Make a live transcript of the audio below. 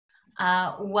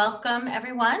Welcome,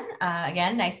 everyone.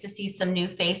 Again, nice to see some new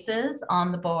faces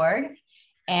on the board.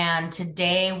 And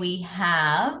today we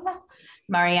have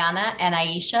Mariana and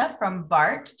Aisha from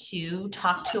BART to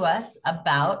talk to us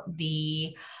about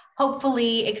the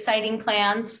hopefully exciting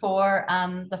plans for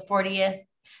the 40th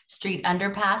Street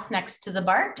underpass next to the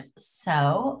BART.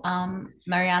 So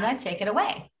Mariana, take it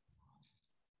away.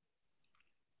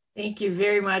 Thank you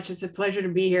very much. It's a pleasure to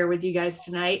be here with you guys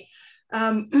tonight.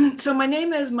 So my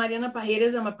name is Mariana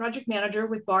Pajedes. I'm a project manager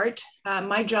with BART.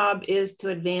 My job is to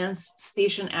advance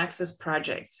station access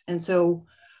projects. And so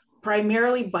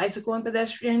primarily bicycle and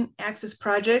pedestrian access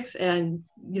projects. And,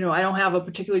 I don't have a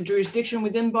particular jurisdiction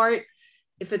within BART.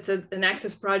 If it's an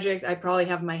access project, I probably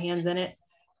have my hands in it.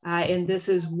 And this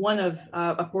is one of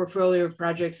a portfolio of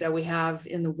projects that we have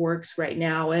in the works right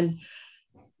now. And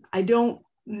I don't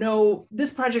know,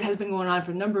 this project has been going on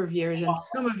for a number of years, and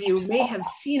some of you may have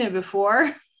seen it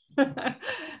before.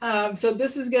 So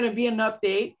this is going to be an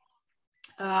update.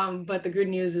 But the good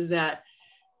news is that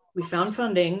we found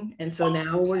funding, and so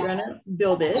now we're going to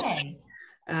build it.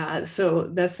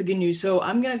 So that's the good news. So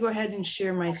I'm going to go ahead and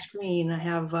share my screen. I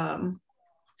have a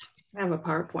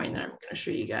PowerPoint that I'm going to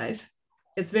show you guys.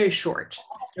 It's very short.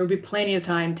 There will be plenty of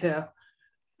time to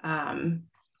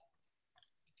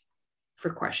for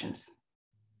questions.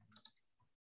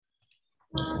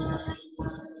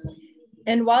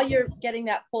 And while you're getting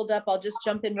that pulled up, I'll just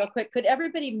jump in real quick. Could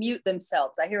everybody mute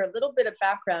themselves? I hear a little bit of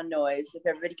background noise. If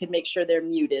everybody could make sure they're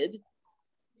muted.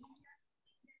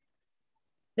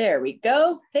 There we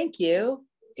go. Thank you.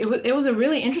 It was a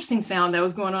really interesting sound that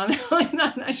was going on. I'm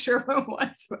not sure what it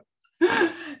was.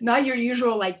 But not your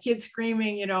usual like kids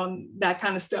screaming, that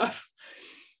kind of stuff.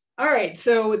 All right,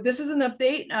 so this is an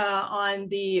update on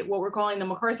what we're calling the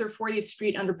MacArthur 40th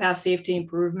Street underpass safety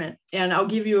improvement. And I'll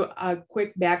give you a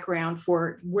quick background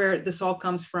for where this all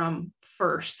comes from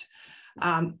first.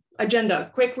 Agenda,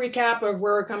 quick recap of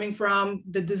where we're coming from,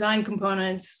 the design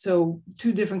components, so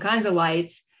 2 different kinds of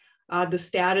lights, the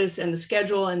status and the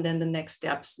schedule, and then the next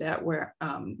steps that we're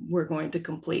going to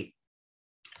complete.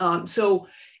 So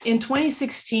in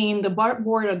 2016, the BART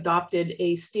board adopted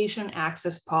a station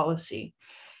access policy.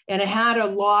 And it had a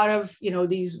lot of,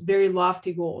 these very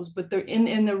lofty goals, but they're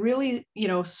in the really,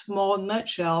 small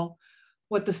nutshell,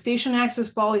 what the station access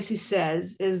policy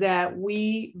says is that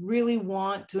we really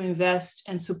want to invest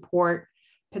and support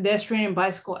pedestrian and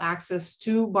bicycle access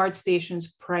to BART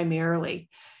stations primarily.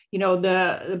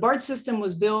 The BART system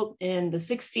was built in the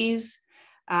 60s.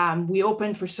 We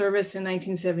opened for service in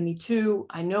 1972.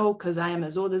 I know because I am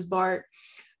as old as BART.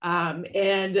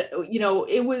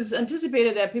 It was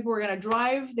anticipated that people were going to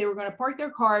drive, they were going to park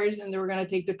their cars, and they were going to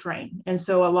take the train. And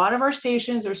so a lot of our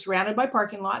stations are surrounded by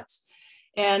parking lots,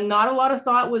 and not a lot of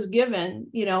thought was given,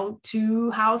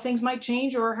 to how things might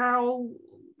change or how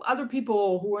other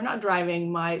people who are not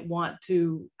driving might want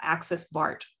to access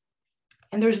BART.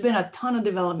 And there's been a ton of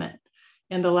development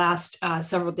in the last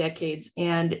several decades.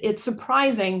 And it's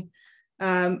surprising,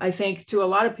 I think, to a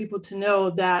lot of people to know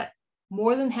that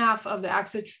more than half of the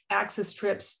access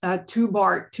trips to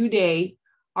BART today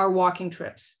are walking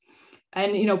trips.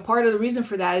 And, part of the reason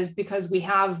for that is because we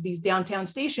have these downtown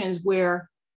stations where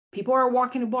people are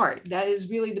walking to BART. That is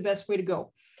really the best way to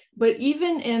go. But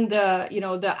even in the,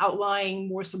 the outlying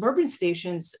more suburban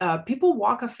stations, people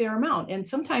walk a fair amount. And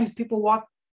sometimes people walk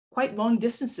quite long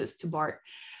distances to BART.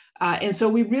 And so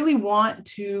we really want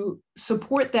to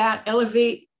support that,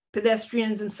 elevate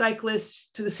pedestrians and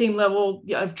cyclists to the same level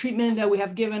of treatment that we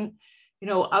have given,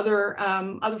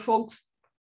 other folks,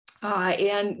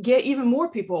 and get even more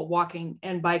people walking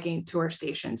and biking to our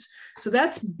stations. So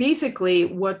that's basically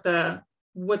what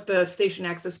the station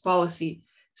access policy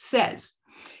says.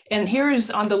 And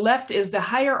here's on the left is the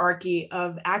hierarchy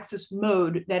of access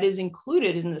mode that is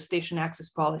included in the station access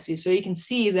policy. So you can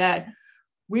see that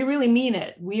we really mean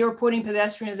it. We are putting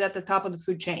pedestrians at the top of the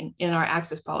food chain in our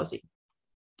access policy.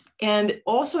 And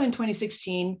also in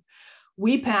 2016,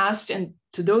 we passed, and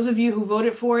to those of you who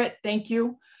voted for it, thank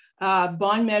you,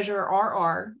 bond measure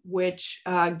RR, which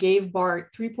gave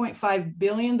BART $3.5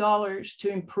 billion to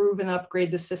improve and upgrade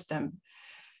the system.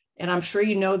 And I'm sure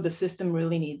the system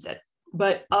really needs it.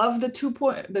 But of the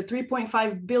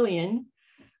 3.5 billion,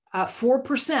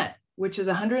 4%, which is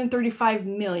 135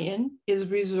 million,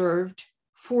 is reserved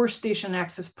for station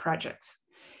access projects.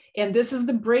 And this is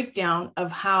the breakdown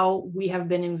of how we have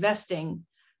been investing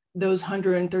those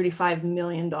 $135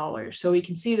 million. So we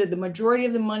can see that the majority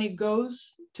of the money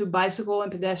goes to bicycle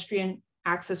and pedestrian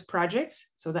access projects,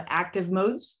 so the active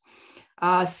modes.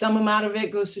 Some amount of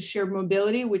it goes to shared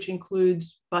mobility, which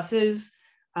includes buses,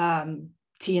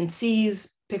 TNCs,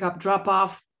 pickup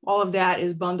drop-off, All of that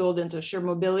is bundled into shared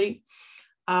mobility.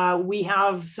 We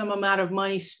have some amount of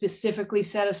money specifically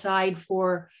set aside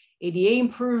for ADA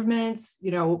improvements,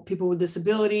 you know, people with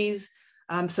disabilities,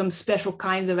 some special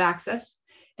kinds of access.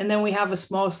 And then we have a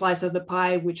small slice of the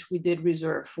pie, which we did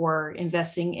reserve for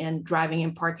investing in driving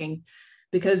and parking,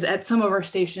 because at some of our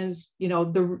stations, you know,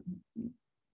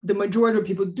 the majority of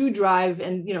people do drive,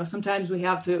 and, you know, sometimes we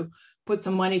have to put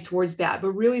some money towards that.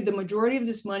 But really the majority of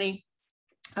this money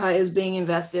is being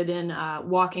invested in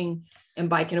walking and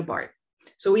biking to BART.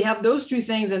 So we have those two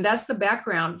things, and that's the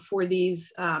background for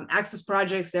these access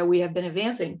projects that we have been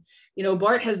advancing. You know,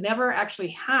 BART has never actually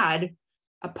had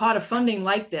a pot of funding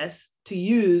like this to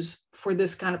use for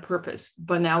this kind of purpose,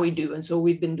 but now we do. And so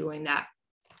we've been doing that.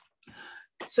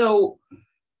 So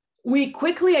we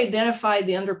quickly identified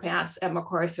the underpass at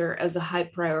MacArthur as a high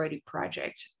priority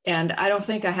project. And I don't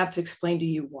think I have to explain to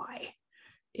you why.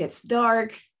 It's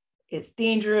dark, it's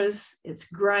dangerous, it's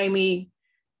grimy.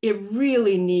 It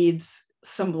really needs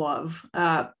some love.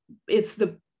 It's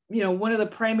the, you know, one of the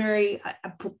primary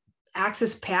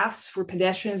access paths for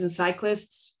pedestrians and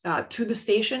cyclists to the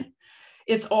station.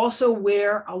 It's also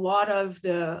where a lot of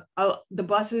the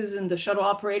buses and the shuttle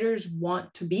operators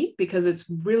want to be, because it's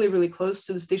really, really close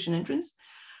to the station entrance.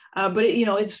 But it, you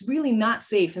know, it's really not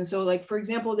safe. And so, like, for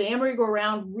example, the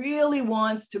merry-go-round really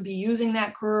wants to be using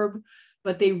that curb,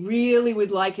 but they really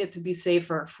would like it to be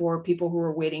safer for people who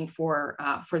are waiting for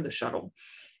the shuttle.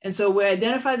 And so we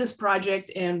identified this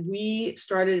project and we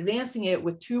started advancing it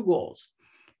with two goals.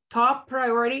 Top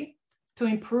priority, to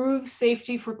improve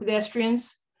safety for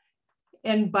pedestrians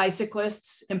and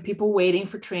bicyclists and people waiting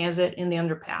for transit in the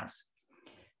underpass,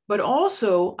 but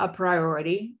also a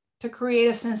priority to create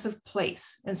a sense of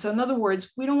place. And so in other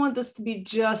words, we don't want this to be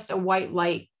just a white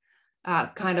light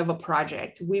kind of a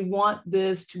project. We want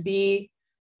this to be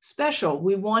special.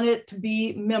 We want it to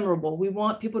be memorable. We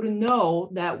want people to know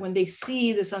that when they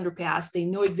see this underpass, they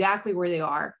know exactly where they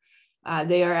are.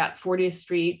 They are at 40th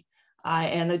Street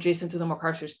and adjacent to the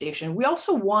MacArthur Station. We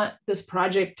also want this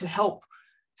project to help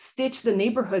stitch the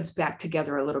neighborhoods back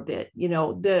together a little bit. You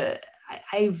know,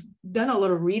 I've done a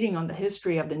little reading on the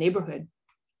history of the neighborhood,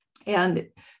 and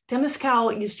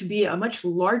Temescal used to be a much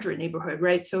larger neighborhood,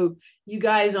 right? So you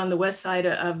guys on the west side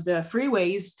of the freeway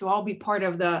used to all be part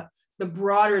of the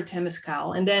broader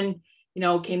Temescal. And then, you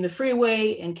know, came the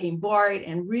freeway and came BART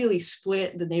and really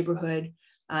split the neighborhood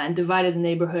and divided the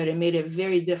neighborhood and made it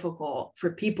very difficult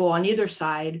for people on either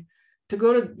side to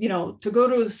go to, you know, to go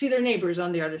to see their neighbors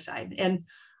on the other side. And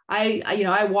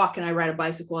I walk and I ride a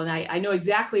bicycle, and I know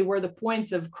exactly where the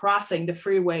points of crossing the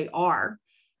freeway are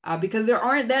because there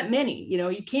aren't that many. You know,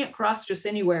 you can't cross just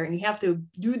anywhere, and you have to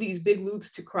do these big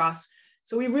loops to cross.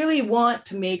 So we really want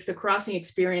to make the crossing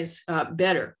experience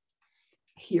better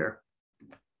here.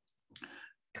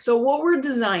 So what we're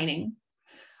designing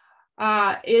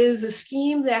is a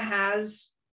scheme that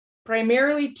has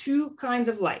primarily two kinds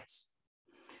of lights.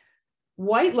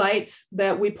 White lights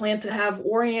that we plan to have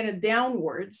oriented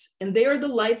downwards, and they are the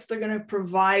lights that are going to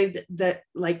provide that,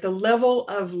 like, the level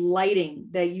of lighting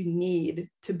that you need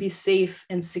to be safe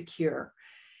and secure.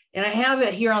 And I have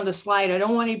it here on the slide. I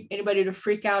don't want anybody to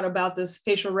freak out about this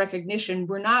facial recognition.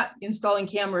 We're not installing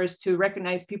cameras to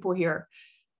recognize people here.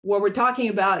 What we're talking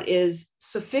about is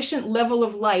sufficient level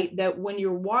of light that when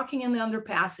you're walking in the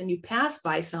underpass and you pass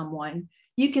by someone,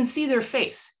 you can see their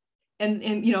face.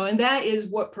 And you know, and that is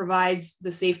what provides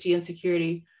the safety and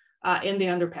security in the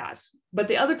underpass. But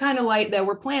the other kind of light that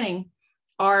we're planning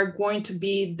are going to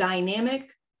be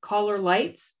dynamic color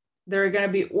lights that are going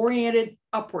to be oriented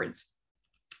upwards.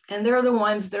 And they're the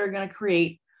ones that are going to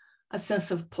create a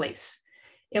sense of place.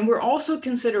 And we're also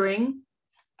considering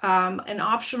an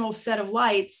optional set of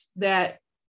lights that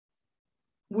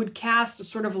would cast a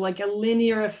sort of like a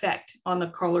linear effect on the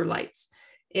color lights.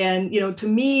 And, you know, to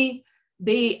me,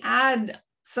 they add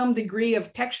some degree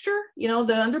of texture. You know,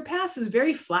 the underpass is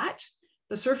very flat.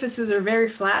 The surfaces are very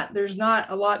flat. There's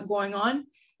not a lot going on.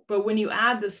 But when you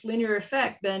add this linear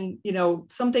effect, then, you know,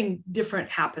 something different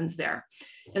happens there.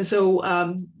 And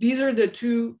so these are the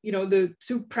two, you know, the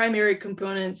two primary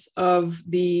components of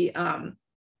the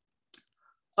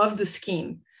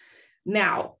scheme.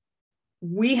 Now,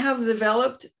 we have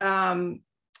developed some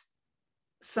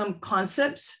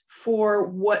concepts for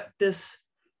what this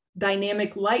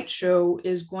dynamic light show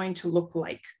is going to look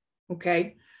like,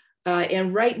 okay?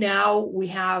 And right now we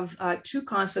have two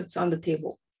concepts on the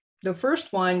table. The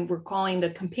first one we're calling the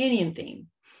companion theme.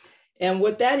 And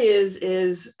what that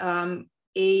is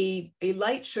a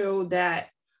light show that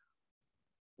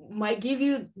might give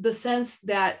you the sense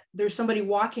that there's somebody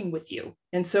walking with you.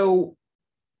 And so,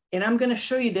 and I'm gonna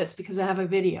show you this because I have a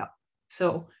video.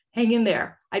 So hang in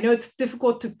there. I know it's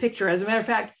difficult to picture. As a matter of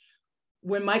fact,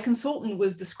 when my consultant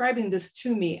was describing this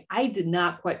to me, I did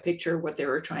not quite picture what they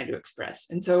were trying to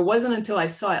express. And so it wasn't until I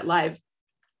saw it live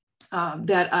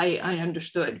that I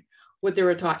understood what they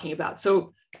were talking about.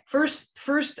 So first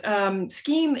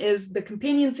scheme is the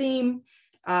companion theme.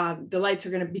 The lights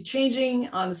are going to be changing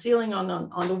on the ceiling,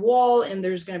 on the wall, and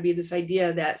there's going to be this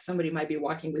idea that somebody might be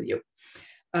walking with you.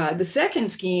 The second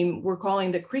scheme we're calling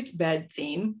the creek bed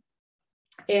theme.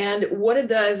 And what it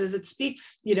does is it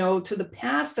speaks, you know, to the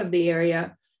past of the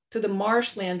area, to the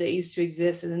marshland that used to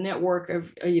exist and a network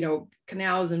of, you know,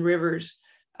 canals and rivers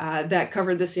that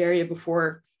covered this area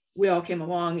before we all came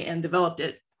along and developed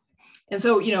it. And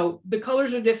so, you know, the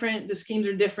colors are different, the schemes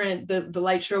are different, the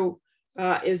light show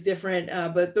is different,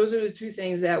 but those are the two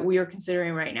things that we are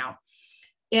considering right now.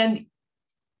 And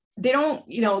they don't,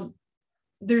 you know,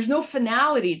 there's no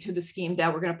finality to the scheme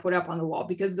that we're going to put up on the wall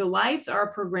because the lights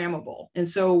are programmable. And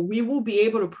so we will be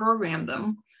able to program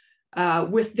them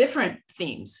with different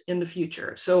themes in the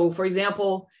future. So for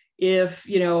example, if,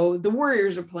 you know, the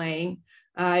Warriors are playing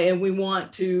and we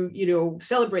want to, you know,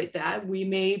 celebrate that, we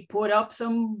may put up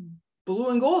some blue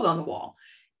and gold on the wall.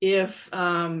 If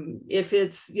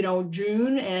it's, you know,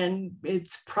 June and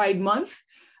it's Pride Month,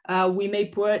 we may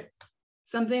put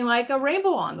something like a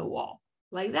rainbow on the wall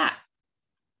like that.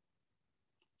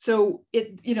 So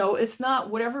it, you know, it's not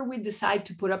whatever we decide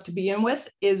to put up to begin with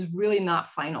is really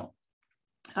not final.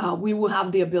 We will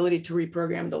have the ability to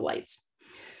reprogram the lights.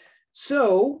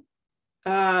 So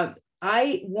I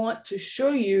want to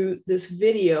show you this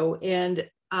video, and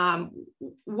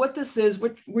what this is,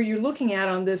 what you're looking at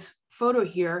on this photo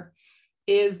here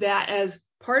is that as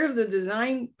part of the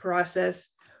design process,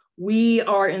 we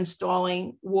are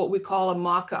installing what we call a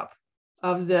mock-up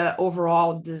of the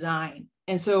overall design.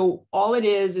 And so all it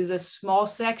is a small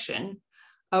section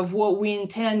of what we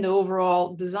intend the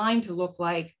overall design to look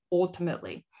like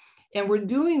ultimately. And we're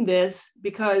doing this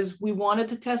because we wanted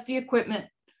to test the equipment.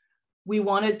 We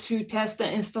wanted to test the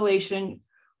installation.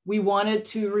 We wanted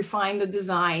to refine the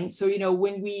design. So, you know,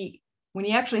 when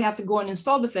you actually have to go and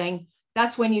install the thing,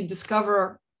 that's when you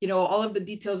discover, you know, all of the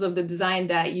details of the design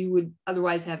that you would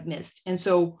otherwise have missed. And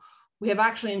so we have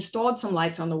actually installed some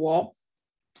lights on the wall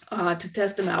to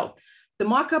test them out. The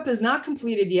mock-up is not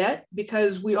completed yet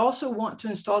because we also want to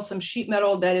install some sheet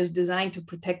metal that is designed to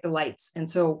protect the lights. And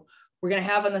so we're going to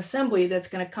have an assembly that's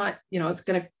going to cut, you know, it's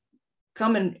going to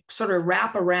come and sort of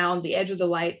wrap around the edge of the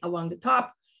light along the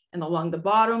top and along the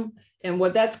bottom. And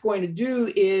what that's going to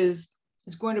do is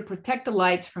going to protect the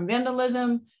lights from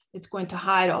vandalism. It's going to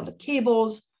hide all the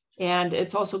cables. And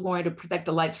it's also going to protect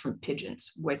the lights from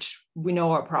pigeons, which we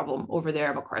know are a problem over there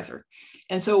at MacArthur.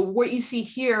 And so what you see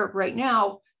here right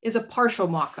now is a partial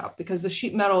mock-up because the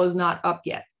sheet metal is not up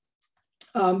yet.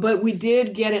 But we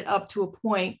did get it up to a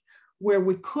point where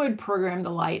we could program the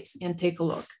lights and take a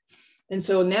look. And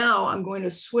so now I'm going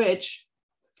to switch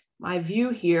my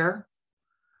view here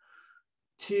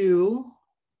to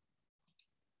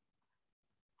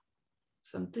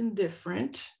something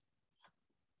different.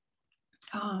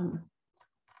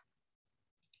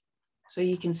 So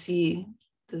you can see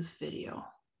this video.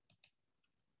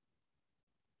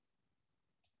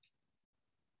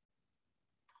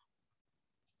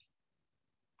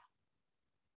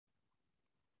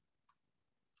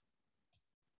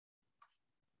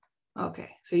 Okay,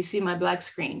 so you see my black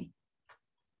screen.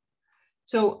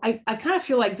 So I kind of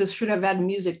feel like this should have had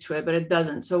music to it, but it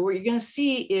doesn't. So what you're going to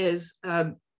see is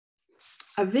a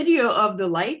video of the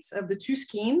lights of the two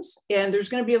schemes, and there's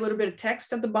going to be a little bit of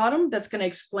text at the bottom that's going to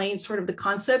explain sort of the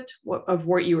concept of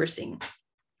what you were seeing.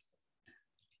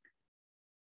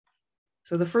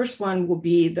 So the first one will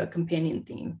be the companion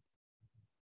theme.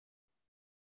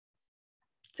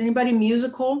 Is anybody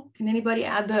musical? Can anybody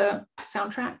add the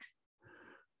soundtrack?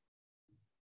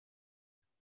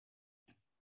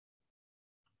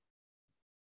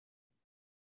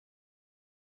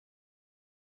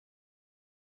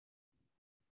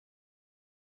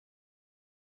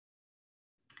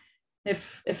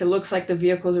 If it looks like the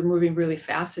vehicles are moving really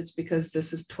fast, it's because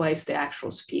this is twice the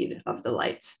actual speed of the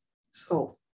lights.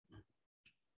 So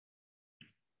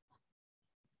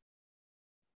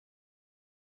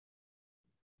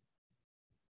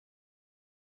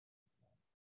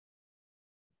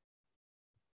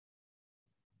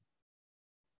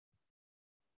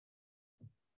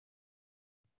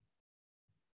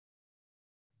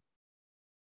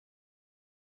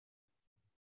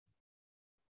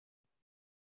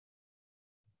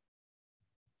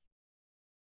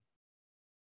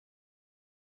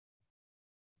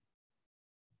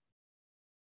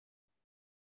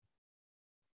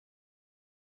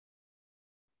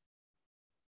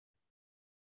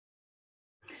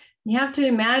You have to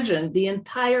imagine the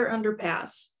entire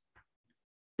underpass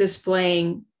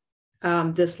displaying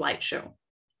this light show.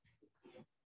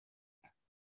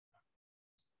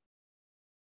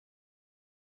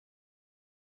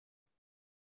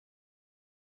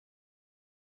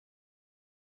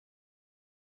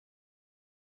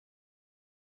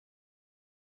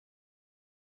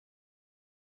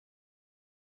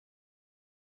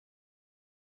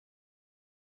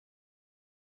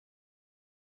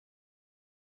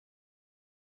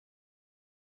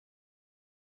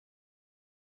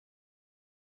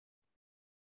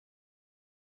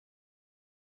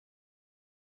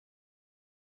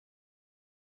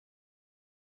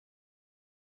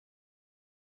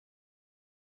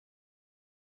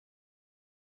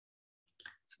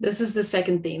 So this is the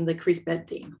second theme, the creek bed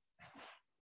theme.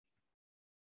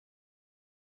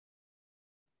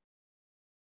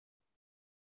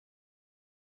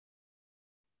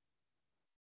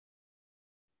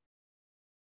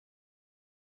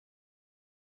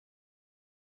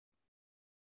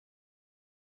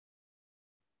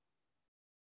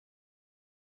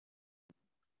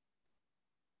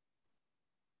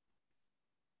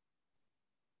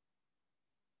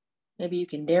 Maybe you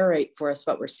can narrate for us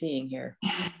what we're seeing here.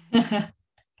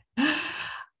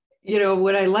 You know,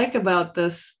 what I like about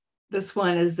this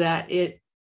one is that it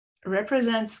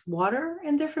represents water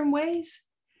in different ways.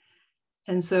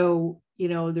 And so, you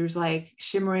know, there's like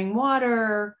shimmering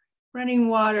water, running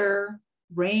water,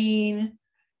 rain.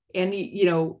 And, you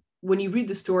know, when you read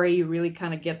the story, you really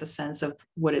kind of get the sense of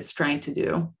what it's trying to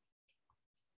do.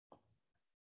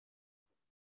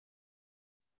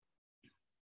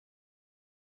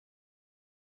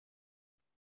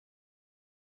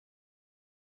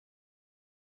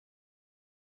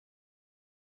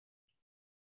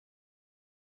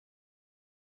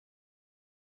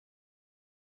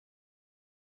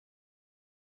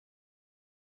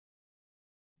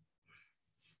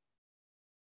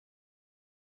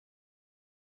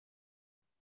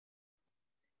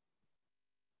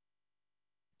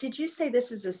 Did you say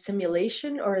this is a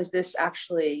simulation, or is this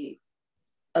actually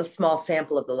a small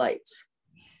sample of the lights?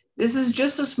 This is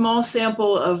just a small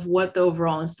sample of what the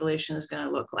overall installation is going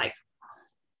to look like.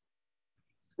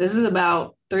 This is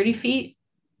about 30 feet,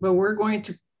 but we're going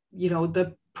to, you know,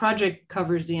 the project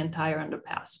covers the entire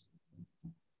underpass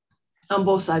on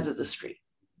both sides of the street.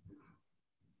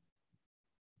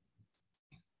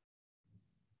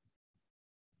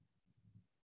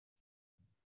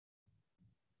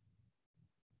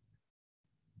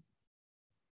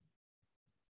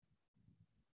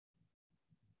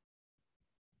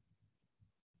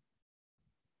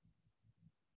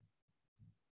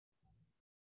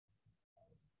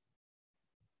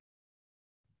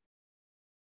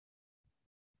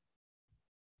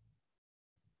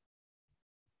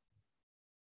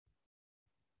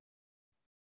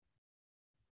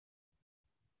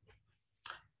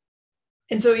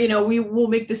 And so, you know, we will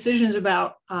make decisions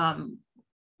about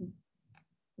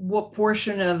what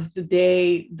portion of the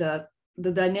day the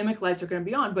dynamic lights are going to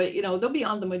be on, but, you know, they'll be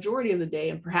on the majority of the day,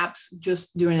 and perhaps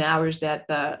just during the hours that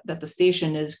the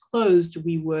station is closed,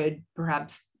 we would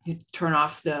perhaps turn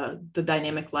off the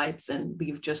dynamic lights and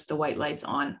leave just the white lights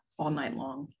on all night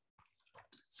long.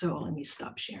 So let me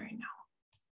stop sharing now.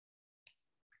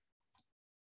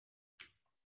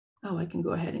 Oh, I can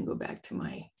go ahead and go back to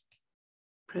my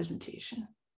presentation.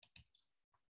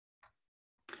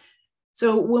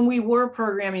 So when we were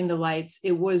programming the lights,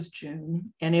 it was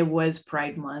June and it was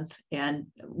Pride Month, and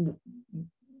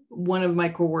one of my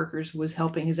coworkers was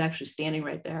helping. He's actually standing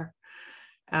right there.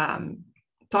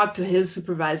 Talked to his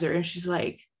supervisor, and she's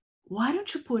like, "Why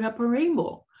don't you put up a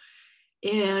rainbow?"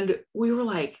 And we were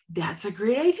like, "That's a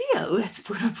great idea. Let's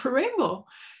put up a rainbow."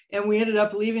 And we ended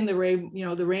up leaving the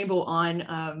rainbow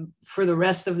on for the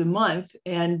rest of the month.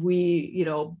 And we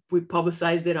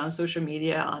publicized it on social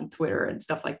media, on Twitter and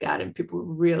stuff like that. And people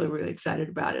were really, really excited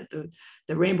about it.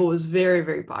 The rainbow was very,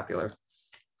 very popular.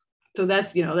 So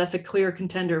that's a clear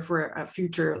contender for a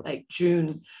future like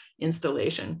June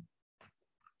installation.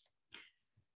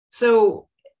 So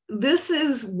this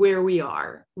is where we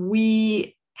are.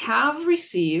 We have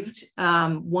received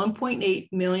 $1.8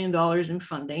 million in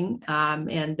funding,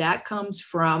 and that comes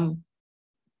from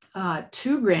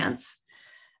 2 grants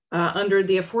under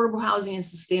the Affordable Housing and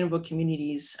Sustainable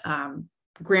Communities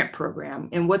grant program.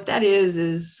 And what that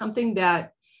is something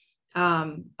that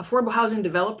affordable housing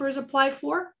developers apply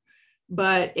for,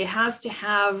 but it has to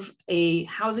have a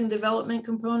housing development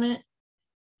component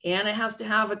and it has to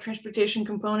have a transportation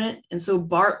component. And so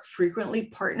BART frequently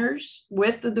partners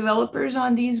with the developers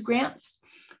on these grants.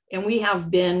 And we have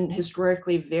been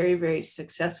historically very, very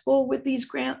successful with these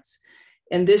grants.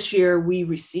 And this year we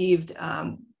received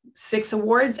 6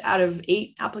 awards out of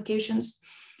 8 applications,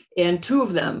 and 2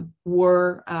 of them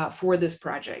were for this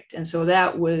project. And so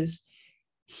that was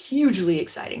hugely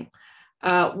exciting.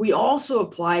 We also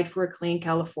applied for a Clean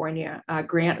California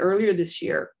grant earlier this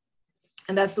year.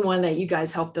 And that's the one that you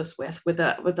guys helped us with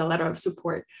a letter of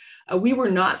support. We were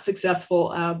not successful,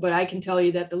 but I can tell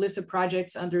you that the list of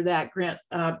projects under that grant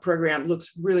program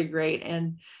looks really great.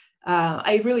 And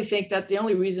I really think that the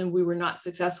only reason we were not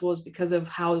successful is because of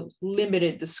how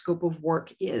limited the scope of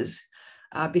work is,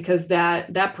 because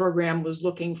that program was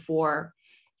looking for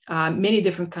many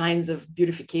different kinds of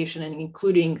beautification, and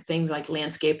including things like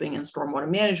landscaping and stormwater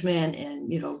management and,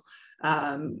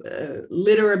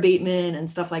 litter abatement and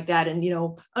stuff like that. And,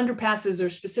 underpasses are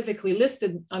specifically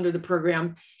listed under the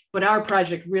program, but our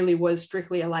project really was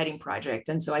strictly a lighting project.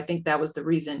 And so I think that was the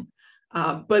reason.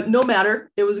 But no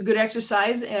matter, it was a good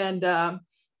exercise. And,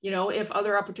 if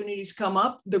other opportunities come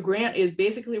up, the grant is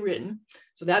basically written,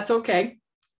 so that's okay.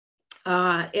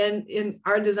 And in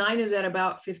our design is at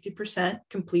about 50%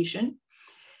 completion.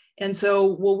 And so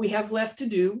what we have left to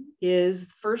do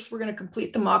is, first, we're going to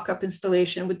complete the mock-up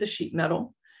installation with the sheet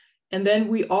metal. And then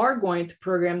we are going to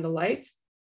program the lights.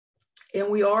 And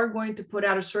we are going to put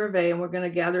out a survey, and we're going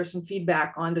to gather some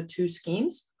feedback on the 2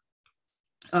 schemes.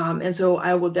 And so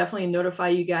I will definitely notify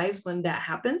you guys when that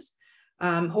happens.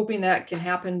 Hoping that can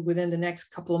happen within the next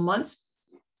couple of months.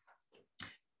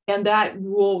 And that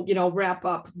will, wrap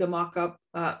up the mock-up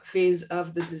phase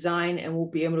of the design, and we'll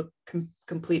be able to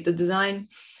complete the design.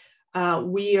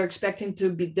 We are expecting to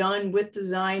be done with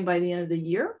design by the end of the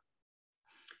year.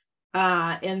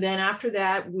 And then after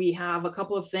that, we have a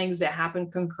couple of things that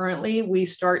happen concurrently. We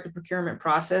start the procurement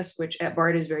process, which at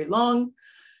BART is very long,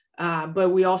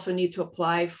 but we also need to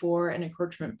apply for an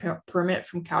encroachment permit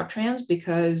from Caltrans,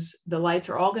 because the lights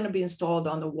are all going to be installed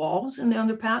on the walls in the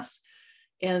underpass.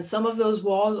 And some of those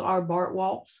walls are BART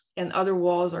walls and other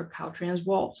walls are Caltrans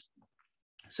walls.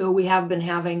 So we have been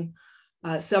having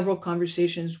several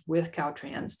conversations with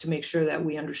Caltrans to make sure that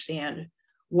we understand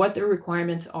what their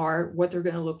requirements are, what they're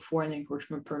going to look for in the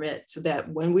encroachment permit, so that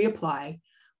when we apply,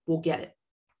 we'll get it.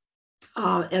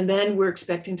 And then we're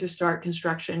expecting to start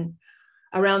construction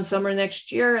around summer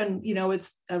next year. And,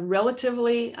 it's a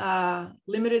relatively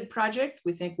limited project.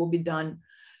 We think we'll be done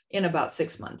in about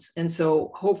 6 months. And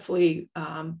so hopefully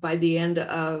by the end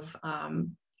of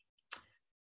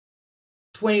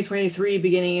 2023,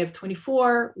 beginning of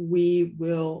 24, we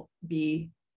will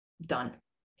be done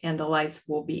and the lights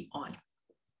will be on.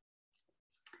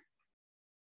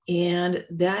 And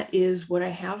that is what I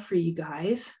have for you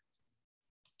guys.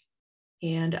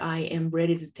 And I am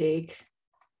ready to take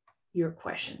your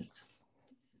questions.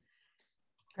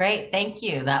 Great, thank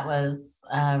you. That was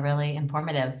a really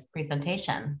informative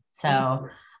presentation. So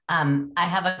I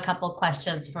have a couple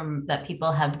questions that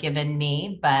people have given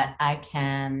me, but I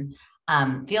can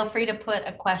feel free to put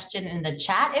a question in the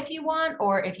chat if you want,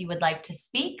 or if you would like to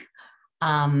speak,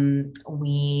 you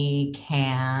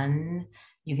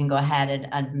can go ahead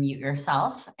and unmute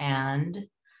yourself and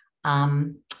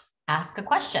ask a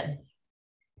question.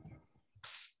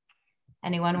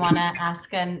 Anyone want to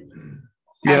ask an?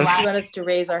 Yes. Do you want us to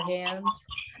raise our hands?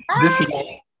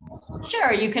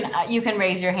 Sure, you can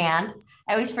raise your hand.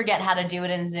 I always forget how to do it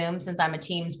in Zoom since I'm a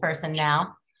Teams person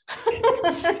now.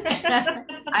 I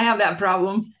have that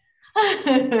problem.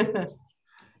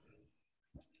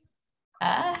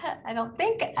 I don't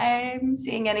think I'm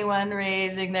seeing anyone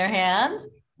raising their hand.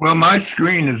 Well, my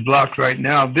screen is blocked right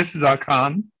now. This is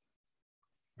Akan.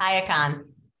 Hi, Akan.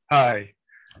 Hi.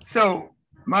 So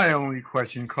my only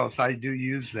question, because I do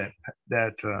use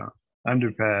that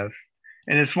underpass,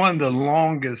 and it's one of the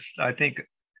longest, I think,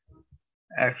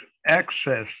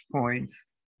 access points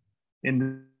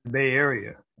in the Bay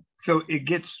Area. So it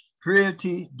gets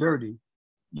pretty dirty.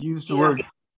 You use the word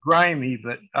grimy,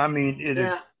 but I mean, it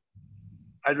is.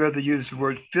 I'd rather use the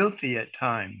word filthy at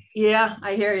times. Yeah,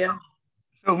 I hear you.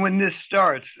 So when this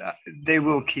starts, they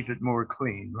will keep it more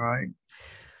clean, right?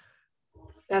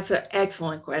 That's an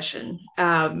excellent question.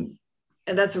 And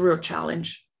that's a real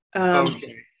challenge.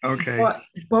 Okay.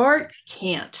 BART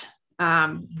can't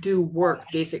do work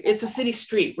basic. It's a city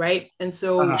street, right? And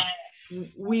so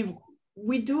we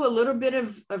do a little bit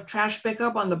of trash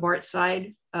pickup on the BART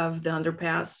side of the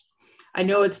underpass. I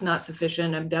know it's not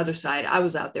sufficient on the other side. I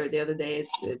was out there the other day.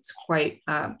 It's quite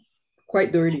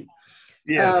dirty.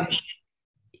 Yeah.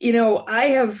 I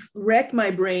have wrecked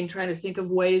my brain trying to think of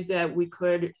ways that we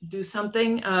could do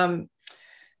something.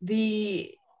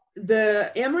 The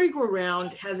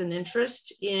merry-go-round has an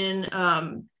interest in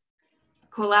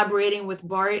collaborating with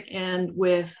BART and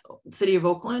with the City of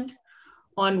Oakland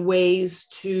on ways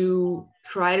to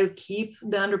try to keep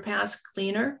the underpass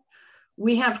cleaner.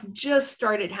 We have just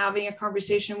started having a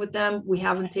conversation with them. We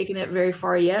haven't taken it very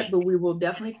far yet, but we will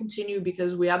definitely continue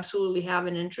because we absolutely have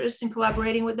an interest in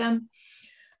collaborating with them.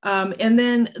 And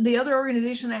then the other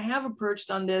organization I have approached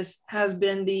on this has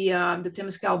been the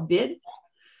Temescal BID,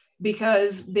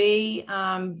 because they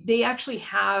actually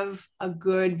have a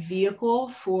good vehicle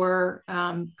for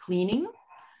cleaning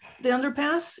the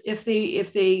underpass if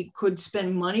they could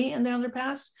spend money in the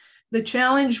underpass. The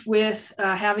challenge with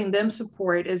having them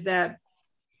support is that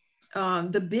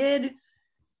the BID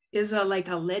is like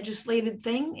a legislated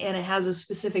thing, and it has a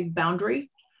specific boundary.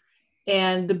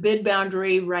 And the BID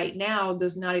boundary right now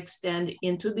does not extend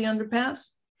into the underpass.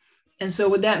 And so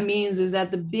what that means is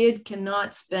that the BID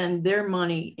cannot spend their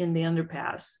money in the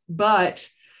underpass. But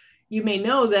you may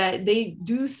know that they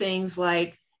do things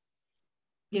like,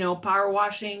 power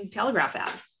washing telegraph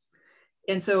ad.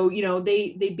 And so,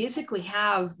 they basically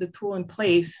have the tool in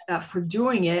place for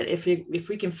doing it if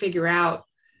we can figure out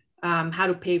how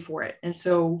to pay for it. And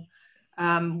so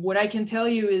what I can tell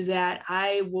you is that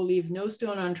I will leave no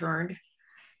stone unturned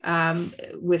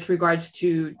with regards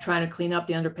to trying to clean up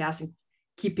the underpass and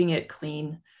keeping it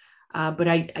clean. But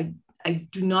I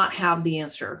do not have the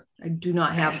answer. I do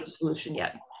not have the solution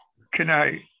yet. Can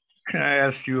I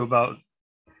ask you about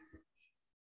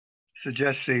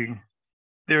suggesting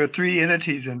there are three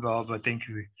entities involved, I think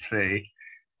you would say,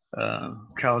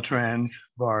 Caltrans,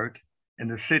 BART, and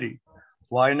the city.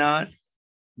 Why not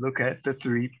look at the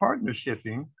three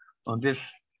partnershiping on this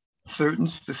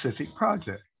certain specific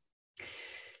project?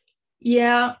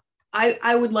 Yeah,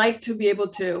 I would like to be able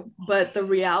to, but the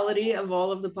reality of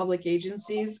all of the public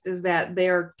agencies is that they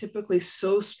are typically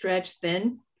so stretched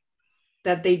thin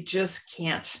that they just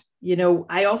can't.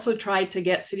 I also tried to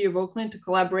get City of Oakland to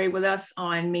collaborate with us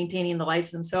on maintaining the lights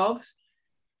themselves,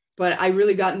 but I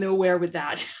really got nowhere with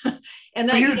that. And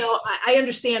then, I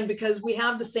understand because we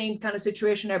have the same kind of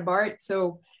situation at BART.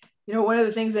 So, one of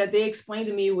the things that they explained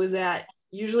to me was that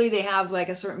usually they have like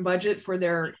a certain budget for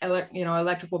their,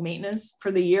 electrical maintenance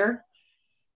for the year.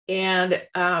 And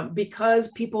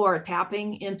because people are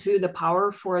tapping into the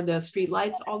power for the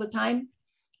streetlights all the time,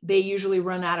 they usually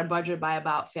run out of budget by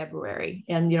about February,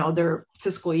 and their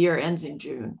fiscal year ends in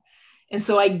June. And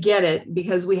so I get it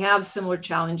because we have similar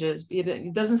challenges.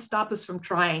 It doesn't stop us from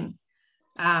trying,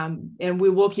 and we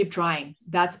will keep trying.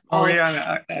 That's all.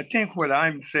 Yeah, I think what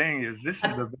I'm saying is this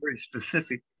is a very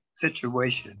specific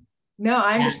situation. No,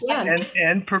 I understand.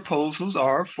 And proposals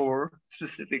are for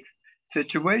specific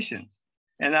situations,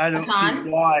 and I don't see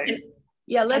why.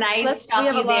 Yeah, let's we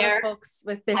have a lot of folks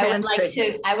with their hands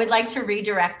raised. I would like to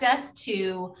redirect us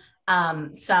to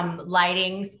some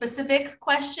lighting specific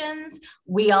questions.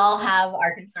 We all have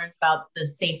our concerns about the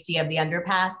safety of the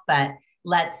underpass, but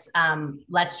let's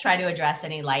try to address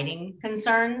any lighting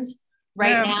concerns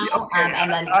now. Okay.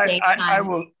 And then save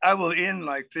time. I will end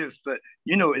like this, but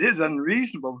it is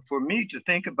unreasonable for me to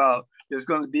think about there's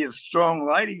going to be a strong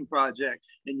lighting project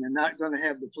and you're not going to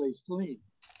have the place clean.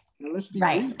 Now, let's be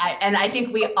right. I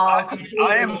think we all completely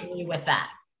agree with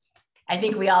that. I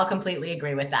think we all completely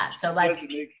agree with that. So let's.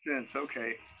 That makes sense.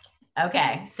 Okay.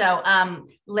 Okay. So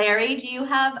Larry, do you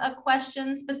have a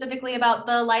question specifically about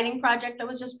the lighting project that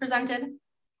was just presented?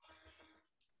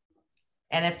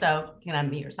 And if so, you can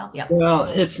unmute yourself. Yep. Well,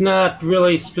 it's not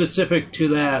really specific to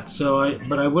that.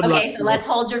 But I would like. Okay. So let's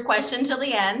hold your question till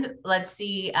the end. Let's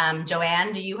see.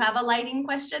 Joanne, do you have a lighting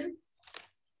question?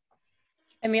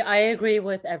 I mean, I agree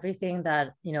with everything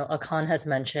that, Akan has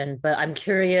mentioned, but I'm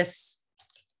curious,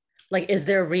 is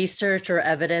there research or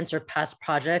evidence or past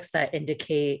projects that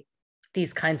indicate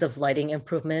these kinds of lighting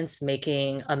improvements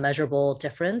making a measurable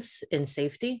difference in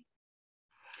safety?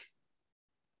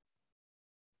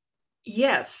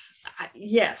 Yes.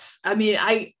 I mean,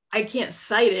 I can't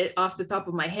cite it off the top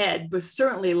of my head, but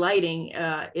certainly lighting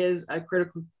is a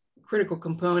critical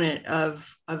component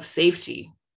of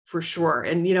safety. For sure.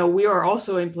 And, we are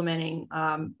also implementing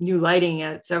new lighting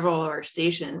at several of our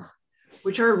stations,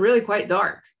 which are really quite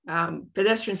dark.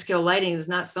 Pedestrian scale lighting is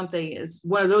not something, it's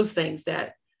one of those things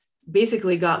that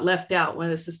basically got left out when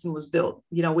the system was built.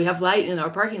 We have light in our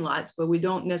parking lots, but we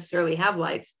don't necessarily have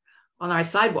lights on our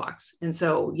sidewalks. And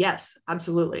so, yes,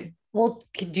 absolutely. Well,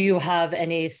 do you have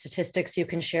any statistics you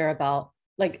can share about,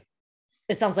 it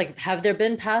sounds like, have there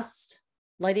been past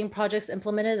lighting projects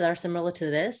implemented that are similar to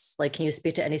this? Can you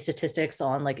speak to any statistics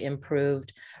on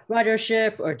improved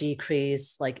ridership or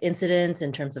decrease incidents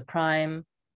in terms of crime?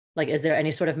 Is there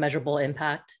any sort of measurable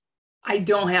impact? I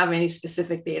don't have any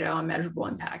specific data on measurable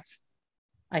impacts.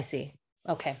 I see.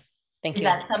 Okay. Thank you.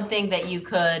 Is that something that you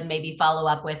could maybe follow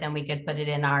up with and we could put it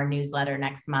in our newsletter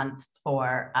next month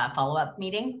for a follow-up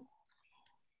meeting?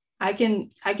 I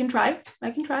can try.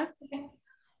 Okay.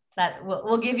 That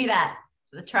we'll give you that.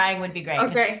 The trying would be great.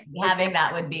 Okay. Having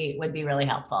that would be really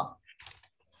helpful.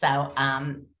 So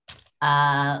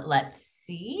let's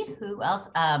see who else.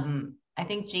 I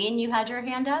think Jean, you had your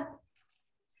hand up.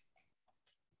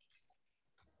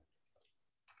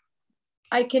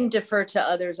 I can defer to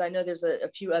others. I know there's a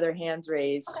few other hands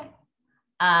raised. Okay.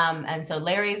 And so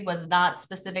Larry's was not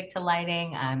specific to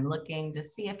lighting. I'm looking to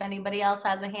see if anybody else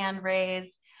has a hand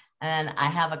raised. And I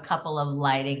have a couple of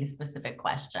lighting specific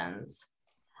questions.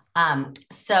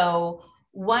 So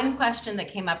one question that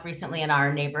came up recently in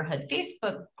our neighborhood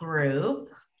Facebook group,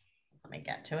 let me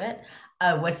get to it,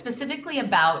 was specifically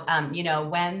about, you know,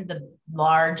 when the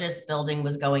largest building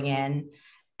was going in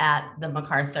at the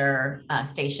MacArthur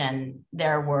Station,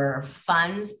 there were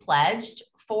funds pledged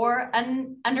for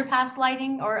an underpass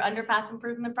lighting or underpass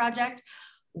improvement project.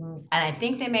 And I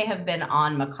think they may have been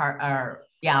on MacArthur,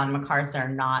 on MacArthur,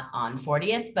 not on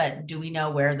 40th, but do we know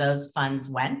where those funds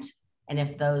went? And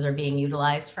if those are being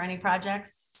utilized for any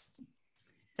projects,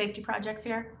 safety projects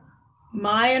here?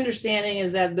 My understanding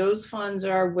is that those funds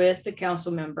are with the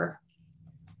council member.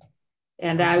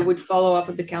 And I would follow up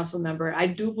with the council member. I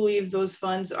do believe those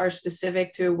funds are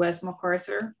specific to West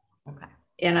MacArthur. Okay.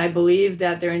 And I believe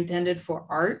that they're intended for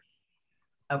art.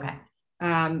 Okay.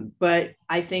 But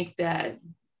I think that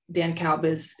Dan Kalb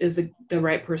is the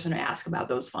right person to ask about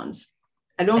those funds.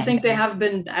 I don't think they have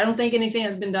been, I don't think anything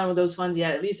has been done with those funds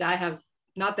yet. At least I have,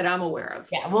 not that I'm aware of.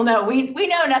 Yeah, well, no, we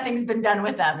know nothing's been done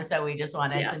with them. So we just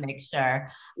wanted to make sure,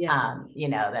 you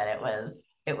know, that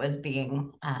it was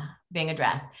being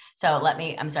addressed. So let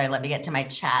me get to my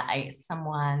chat.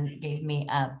 Someone gave me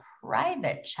a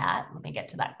private chat. Let me get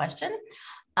to that question.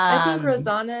 I think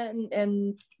Rosanna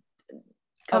and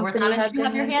Rosanna, did you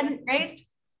have your hand raised?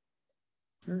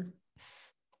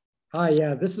 Hi,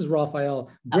 yeah, this is Raphael.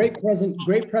 Great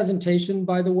presentation,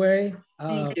 by the way.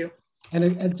 Thank you.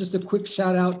 And just a quick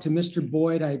shout out to Mr.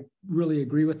 Boyd. I really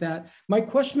agree with that. My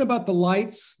question about the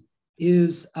lights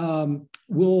is,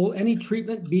 will any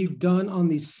treatment be done on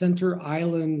the center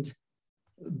island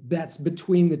that's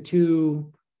between the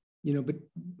two, you know,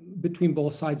 between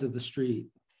both sides of the street?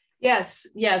 Yes,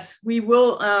 we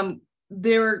will.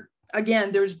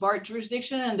 There's BART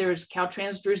jurisdiction and there's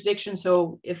Caltrans jurisdiction.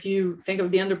 So if you think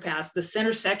of the underpass, the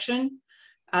center section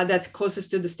that's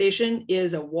closest to the station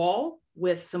is a wall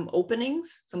with some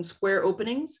openings, some square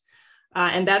openings.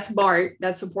 And that's BART,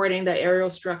 that's supporting the aerial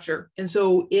structure. And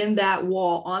so in that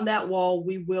wall, on that wall,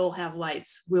 we will have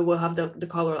lights. We will have the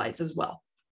color lights as well.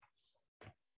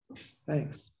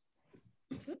 Thanks.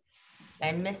 Did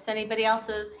I miss anybody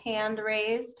else's hand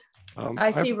raised?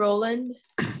 I see Roland.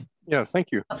 Yeah,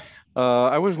 thank you.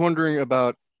 I was wondering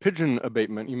about pigeon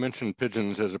abatement. You mentioned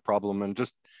pigeons as a problem, and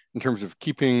just in terms of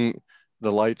keeping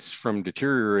the lights from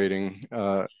deteriorating,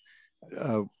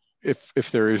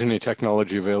 if there is any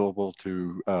technology available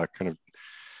to kind of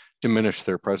diminish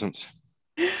their presence.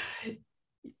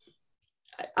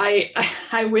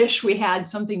 I wish we had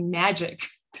something magic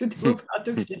to do about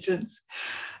the pigeons.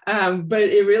 But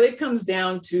it really comes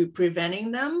down to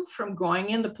preventing them from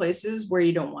going in the places where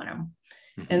you don't want them.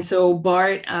 And so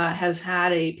BART has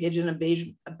had a pigeon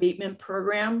abatement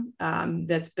program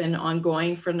that's been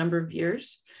ongoing for a number of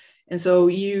years. And so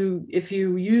if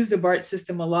you use the BART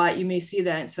system a lot, you may see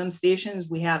that in some stations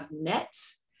we have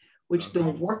nets, which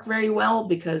don't work very well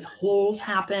because holes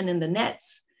happen in the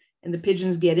nets and the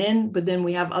pigeons get in. But then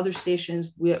we have other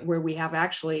stations where we have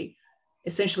actually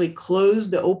essentially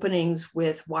closed the openings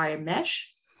with wire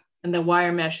mesh, and the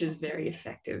wire mesh is very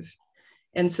effective.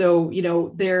 And so, you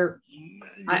know,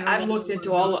 I've looked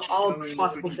into all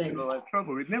possible things.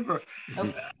 Remember,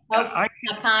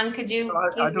 Hakan, could you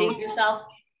please mute yourself?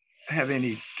 Have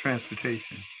any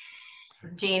transportation.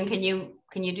 Jean, can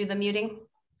you do the muting?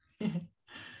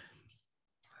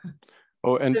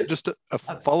 Oh, and just a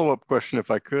follow-up question,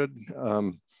 if I could.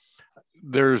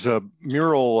 There's a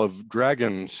mural of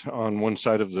dragons on one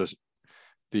side of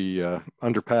the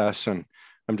underpass, and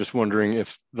I'm just wondering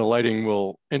if the lighting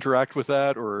will interact with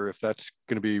that or if that's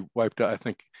going to be wiped out. I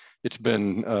think it's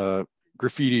been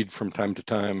graffitied from time to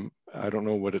time. I don't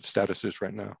know what its status is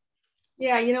right now.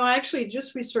 Yeah, you know, I actually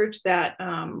just researched that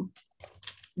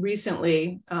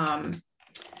recently.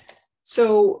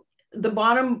 So the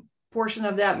bottom portion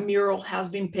of that mural has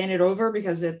been painted over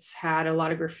because it's had a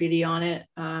lot of graffiti on it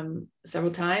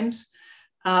several times.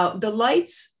 The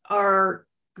lights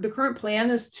the current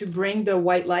plan is to bring the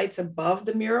white lights above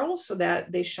the mural so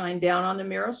that they shine down on the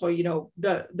mural. So, you know,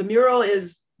 the mural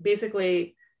is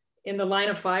basically in the line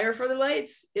of fire for the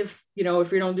lights if we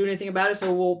don't do anything about it.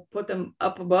 So we'll put them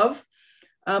up above.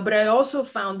 But I also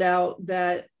found out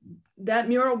that that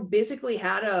mural basically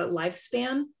had a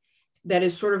lifespan that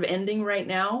is sort of ending right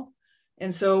now.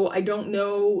 And so I don't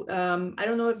know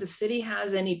if the city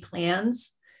has any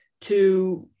plans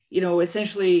to,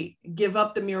 essentially give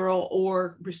up the mural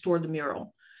or restore the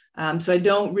mural. So I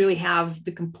don't really have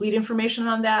the complete information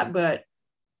on that, but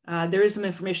there is some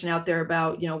information out there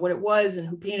about, what it was and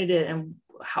who painted it and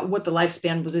what the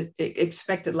lifespan was,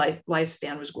 expected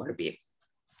lifespan was going to be.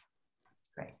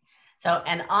 Great. So,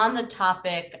 and on the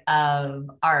topic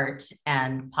of art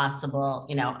and possible,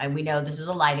 and we know this is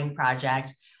a lighting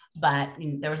project, but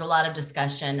there was a lot of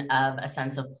discussion of a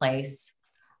sense of place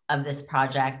of this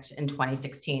project in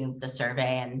 2016, the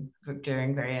survey, and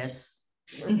during various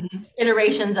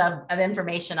iterations of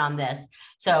information on this.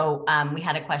 So we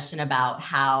had a question about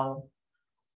how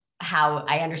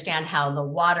I understand how the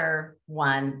water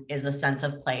one is a sense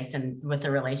of place, and with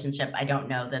the relationship, I don't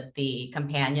know that the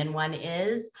companion one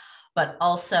is, but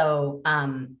also,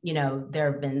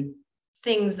 there have been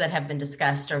things that have been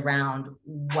discussed around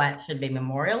what should be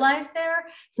memorialized there,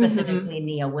 specifically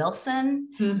Nia Wilson.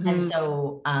 And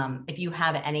so if you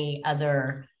have any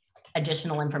other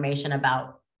additional information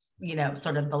about,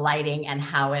 sort of the lighting and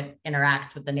how it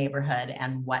interacts with the neighborhood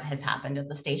and what has happened at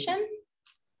the station.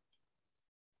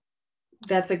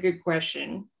 That's a good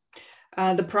question.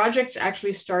 The project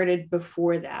actually started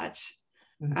before that.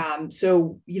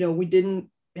 So, we didn't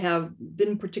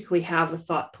particularly have a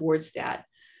thought towards that.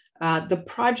 The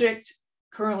project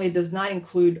currently does not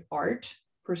include art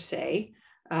per se.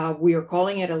 We are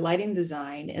calling it a lighting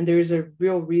design, and there's a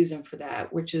real reason for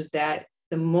that, which is that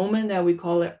the moment that we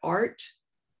call it art,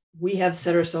 we have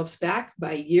set ourselves back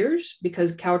by years,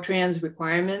 because Caltrans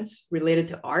requirements related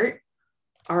to art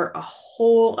are a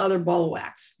whole other ball of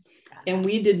wax. And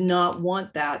we did not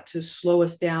want that to slow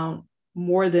us down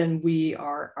more than we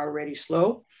are already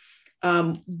slow.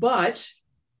 But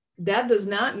that does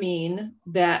not mean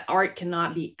that art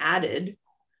cannot be added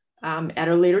at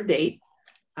a later date.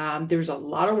 There's a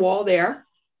lot of wall there,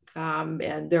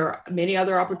 and there are many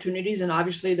other opportunities, and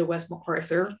obviously the West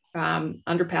MacArthur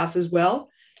underpass as well,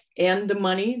 and the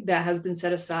money that has been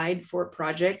set aside for a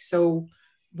project. So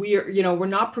we're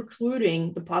not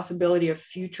precluding the possibility of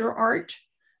future art.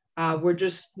 We're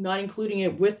just not including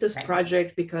it with this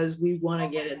project because we want to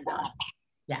get it done.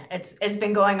 Yeah, it's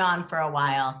been going on for a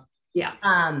while. Yeah.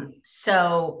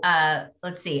 So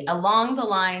let's see, along the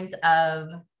lines of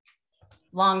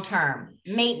long-term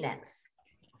maintenance,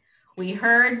 we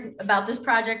heard about this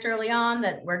project early on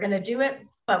that we're going to do it,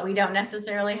 but we don't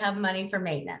necessarily have money for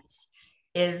maintenance.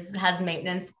 Has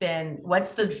maintenance been, what's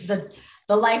the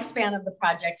lifespan of the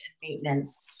project and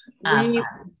maintenance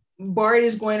funds? BART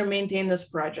is going to maintain this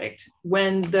project.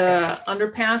 When the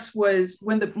underpass was,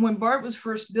 when BART was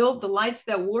first built, the lights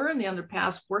that were in the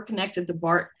underpass were connected to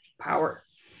BART power.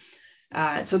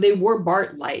 So they were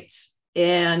BART lights.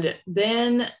 And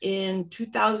then in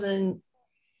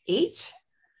 2008,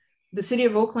 the city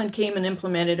of Oakland came and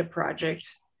implemented a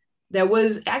project that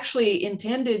was actually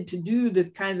intended to do the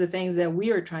kinds of things that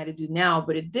we are trying to do now,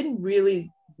 but it didn't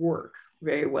really work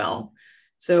very well.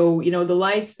 So, the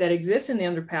lights that exist in the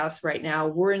underpass right now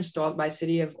were installed by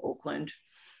City of Oakland,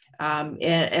 and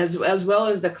as well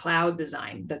as the cloud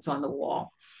design that's on the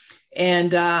wall.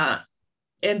 And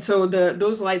so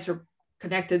those lights are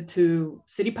connected to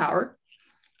city power,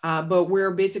 but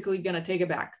we're basically going to take it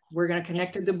back. We're going to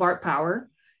connect it to BART power,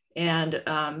 and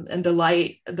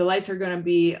the lights are going to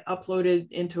be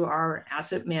uploaded into our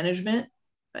asset management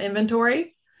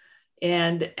inventory.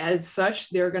 And as such,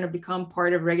 they're going to become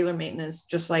part of regular maintenance,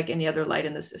 just like any other light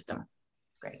in the system.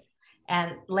 Great.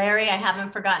 And Larry, I haven't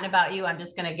forgotten about you. I'm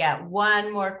just going to get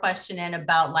one more question in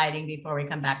about lighting before we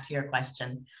come back to your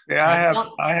question. Yeah,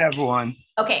 I have one.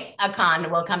 Okay, Akan,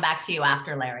 we'll come back to you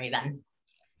after Larry then.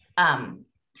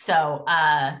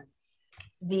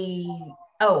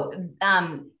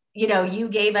 You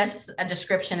gave us a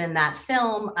description in that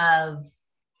film of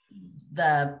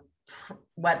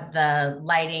what the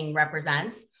lighting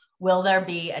represents. Will there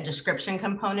be a description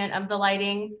component of the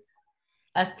lighting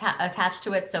attached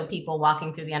to it so people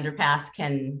walking through the underpass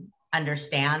can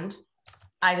understand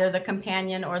either the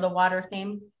companion or the water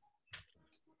theme?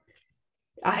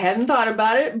 I hadn't thought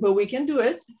about it, but we can do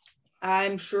it.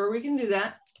 I'm sure we can do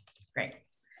that. Great.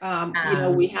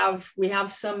 We have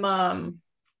some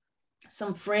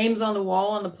frames on the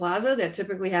wall on the plaza that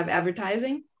typically have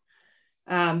advertising.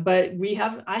 But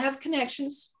I have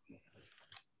connections.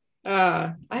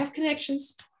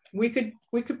 We could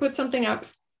put something up.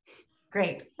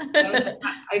 Great.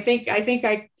 I think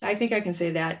I can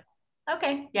say that.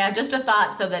 Okay. Yeah. Just a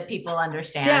thought so that people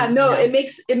understand. Yeah, no, it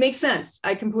makes sense.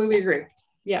 I completely agree.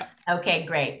 Yeah. Okay,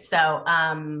 great. So,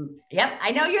 yep,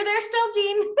 I know you're there still,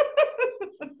 Jean.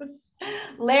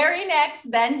 Larry next,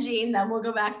 then Jean, then we'll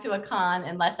go back to Akan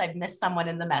unless I've missed someone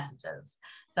in the messages.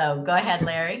 So go ahead,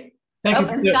 Larry. Thank you.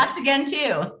 And Scott's again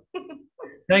too.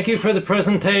 Thank you for the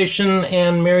presentation,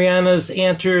 and Mariana's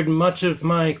answered much of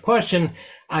my question.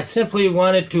 I simply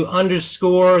wanted to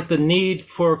underscore the need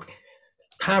for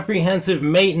comprehensive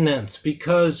maintenance,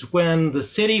 because when the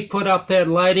city put up that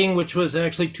lighting, which was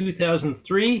actually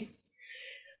 2003,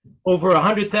 over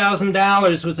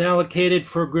 $100,000 was allocated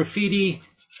for graffiti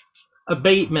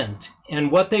abatement.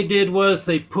 And what they did was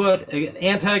they put an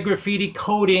anti-graffiti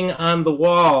coating on the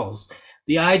walls.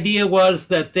 The idea was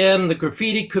that then the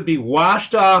graffiti could be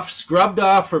washed off, scrubbed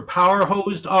off, or power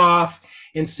hosed off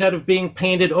instead of being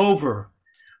painted over.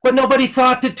 But nobody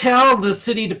thought to tell the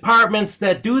city departments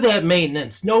that do that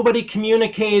maintenance. Nobody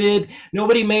communicated.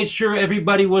 Nobody made sure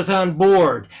everybody was on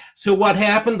board. So what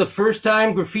happened the first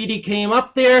time graffiti came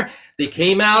up there, they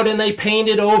came out and they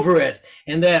painted over it.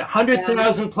 And that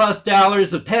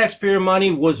 $100,000+ of taxpayer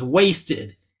money was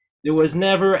wasted. There was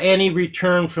never any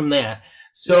return from that.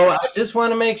 So I just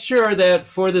want to make sure that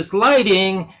for this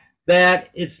lighting, that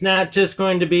it's not just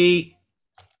going to be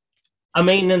a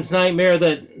maintenance nightmare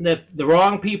that the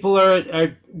wrong people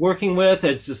are working with.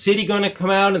 Is the city going to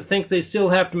come out and think they still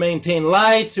have to maintain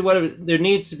lights or whatever? There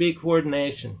needs to be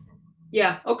coordination.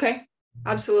 Yeah, okay.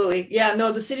 Absolutely. Yeah,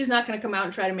 no, the city's not going to come out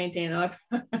and try to maintain it.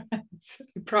 I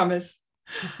promise.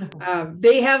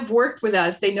 They have worked with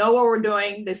us. They know what we're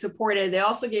doing. They supported. They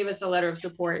also gave us a letter of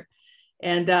support.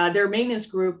 And their maintenance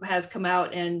group has come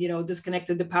out and, you know,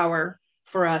 disconnected the power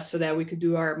for us so that we could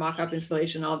do our mock-up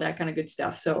installation, all that kind of good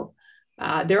stuff. So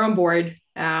they're on board.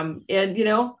 And, you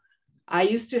know, I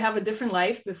used to have a different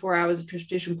life before I was a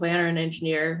transportation planner and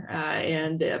engineer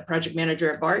and a project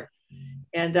manager at BART.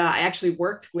 And I actually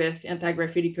worked with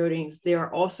anti-graffiti coatings. They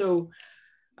are also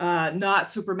not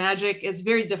super magic. It's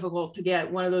very difficult to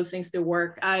get one of those things to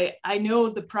work. I know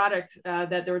the product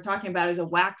that they were talking about is a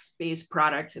wax-based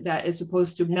product that is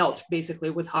supposed to melt basically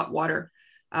with hot water,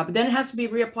 but then it has to be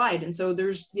reapplied. And so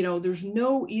there's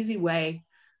no easy way.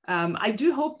 I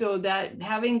do hope though that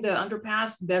having the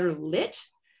underpass better lit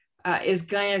is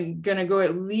gonna go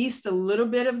at least a little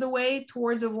bit of the way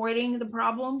towards avoiding the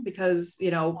problem, because,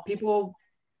 you know, people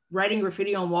writing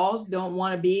graffiti on walls don't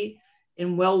want to be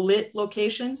in well-lit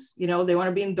locations. You know, they want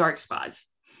to be in dark spots.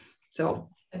 So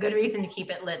a good reason to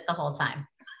keep it lit the whole time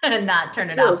and not turn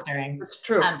it off during. That's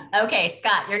true. Okay,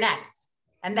 Scott, you're next.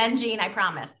 And then Jean, I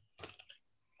promise.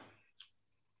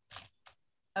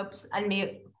 Oops,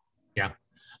 unmute. Yeah,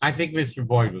 I think Mr.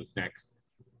 Boyd was next.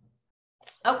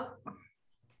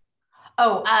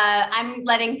 I'm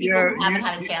letting people who haven't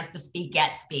had a chance to speak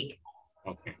yet speak.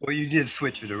 Okay. Well, you did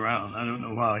switch it around. I don't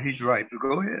know why. He's right, but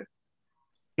go ahead.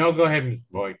 No, go ahead, Mr.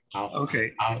 Boyd.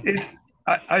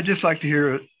 I'd just like to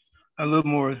hear a little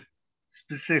more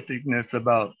specificness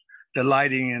about the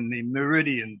lighting in the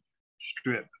Meridian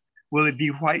Strip. Will it be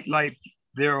white light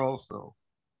there also?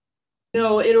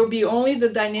 No, it'll be only the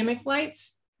dynamic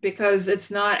lights, because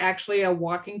it's not actually a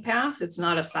walking path. It's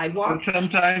not a sidewalk. But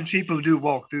sometimes people do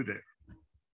walk through there.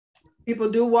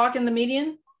 People do walk in the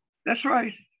median? That's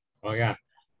right. Oh, yeah.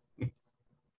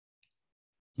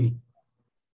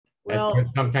 Well, that's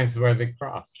sometimes where they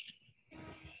cross.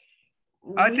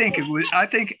 I think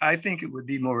it would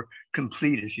be more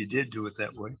complete if you did do it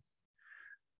that way.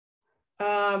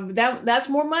 That's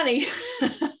more money. You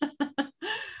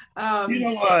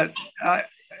know what?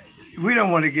 We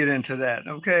don't want to get into that,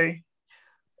 okay?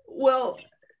 Well,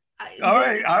 all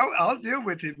right, I'll deal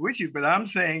with it with you, but I'm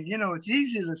saying, you know, it's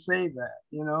easy to say that,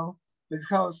 you know,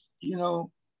 because, you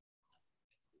know.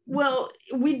 Well,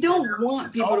 we don't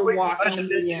want people to walk on the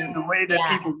median the way that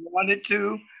people wanted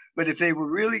to, but if they were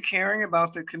really caring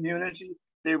about the community,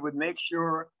 they would make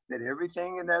sure that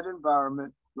everything in that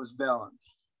environment was balanced.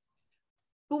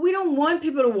 But we don't want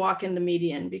people to walk in the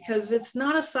median because it's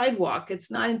not a sidewalk. It's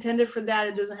not intended for that.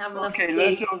 It doesn't have enough space.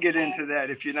 Let's don't get into that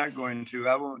if you're not going to.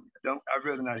 I'd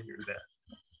rather not hear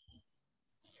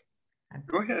that.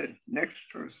 Go ahead, next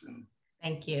person.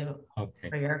 Thank you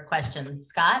for your question.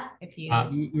 Scott, if you...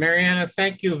 Mariana,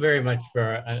 thank you very much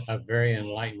for a very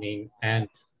enlightening and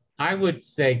I would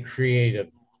say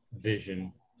creative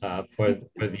vision for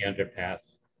the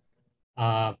underpass.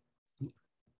 I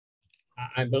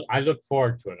look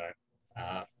forward to it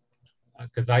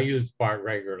because I use BART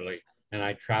regularly and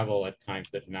I travel at times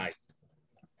at night,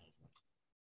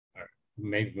 or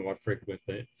maybe more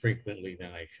frequently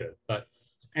than I should. But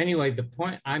anyway, the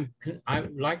point I'm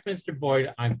like Mr.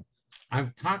 Boyd. I'm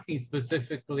talking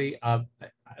specifically of.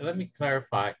 Let me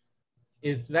clarify: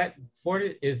 is that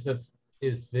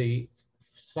is the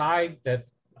side that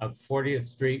of 40th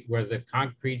Street where the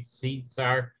concrete seats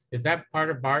are, is that part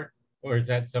of BART or is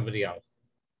that somebody else?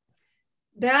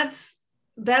 That's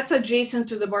adjacent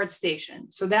to the BART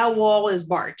station. So that wall is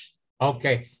BART.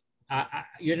 Okay.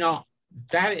 You know,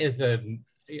 that is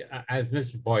as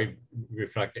Mr. Boyd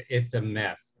reflected, it's a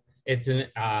mess. It's an,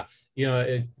 you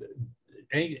know,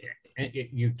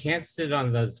 you can't sit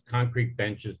on those concrete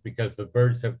benches because the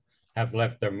birds have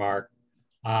left their mark.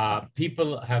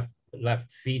 People have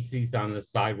left feces on the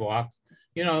sidewalks.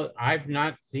 You know, I've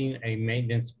not seen a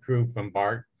maintenance crew from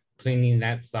BART cleaning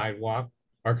that sidewalk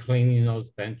or cleaning those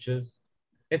benches.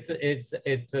 It's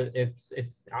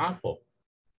awful.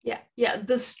 Yeah.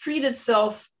 The street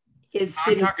itself is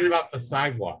city. I'm talking about the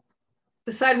sidewalk.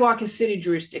 The sidewalk is city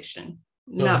jurisdiction,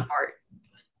 So not BART.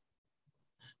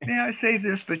 May I say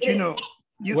this? But you know,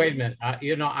 wait a minute.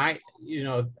 You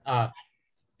know,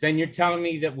 then you're telling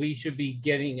me that we should be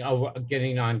getting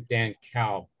on Dan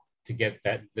Cal to get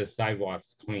the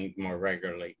sidewalks cleaned more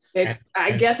regularly.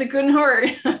 I guess it couldn't hurt.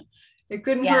 It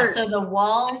couldn't hurt. So the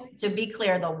walls, to be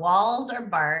clear, the walls are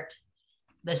BART,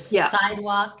 the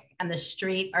sidewalk and the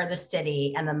street are the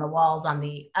city, and then the walls on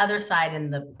the other side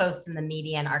and the posts in the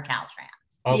median are Caltrans.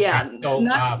 Okay, yeah. So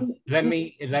let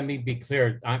me be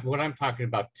clear. What I'm talking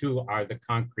about too are the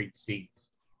concrete seats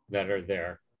that are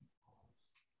there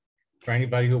for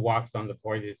anybody who walks on the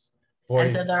 40th.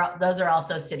 And so those are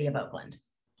also City of Oakland.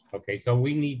 Okay, so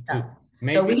we need to.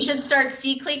 So we should start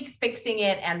C-Click fixing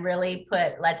it and really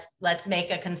let's make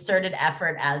a concerted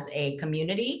effort as a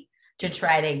community to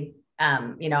try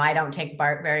to, you know, I don't take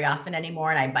BART very often anymore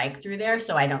and I bike through there,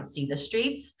 so I don't see the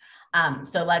streets.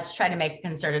 So let's try to make a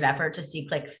concerted effort to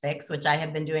C-Click fix, which I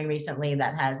have been doing recently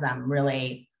that has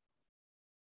really,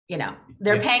 you know,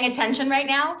 they're paying attention right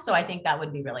now. So I think that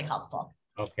would be really helpful.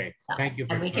 Okay, thank you.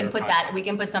 And we can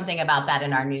put something about that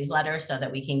in our newsletter so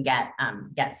that we can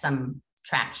get some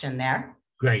traction there.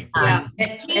 Great.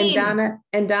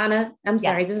 And Donna, I'm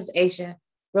sorry, this is Aisha,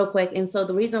 real quick. And so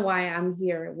the reason why I'm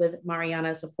here with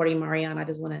Mariana, supporting Mariana, I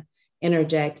just want to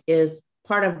interject, is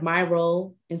part of my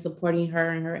role in supporting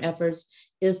her and her efforts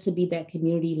is to be that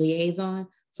community liaison.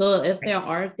 So if there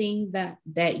are things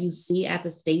that you see at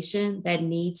the station that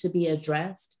need to be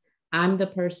addressed, I'm the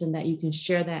person that you can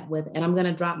share that with. And I'm going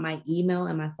to drop my email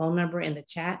and my phone number in the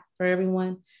chat for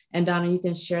everyone. And Donna, you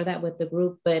can share that with the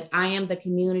group, but I am the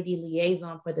community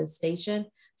liaison for the station.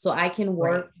 So I can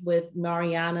work with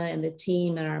Mariana and the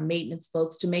team and our maintenance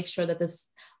folks to make sure that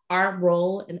our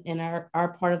role and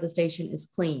our part of the station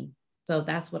is clean. So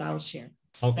that's what I'll share.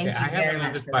 Okay, I have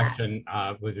another question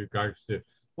with regards to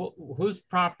whose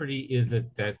property is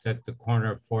it that's at the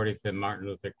corner of 40th and Martin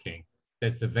Luther King?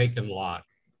 That's a vacant lot.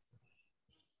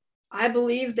 I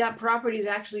believe that property is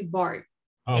actually BART.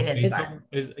 Okay. It is.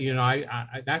 So, you know,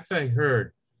 I that's what I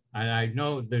heard. And I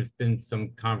know there's been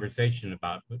some conversation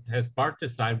about, but has BART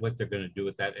decided what they're going to do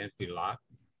with that empty lot?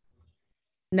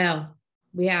 No,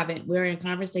 we haven't. We're in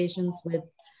conversations with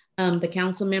the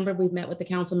council member. We've met with the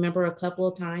council member a couple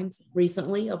of times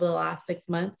recently over the last 6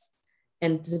 months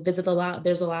and to visit the lot.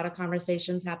 There's a lot of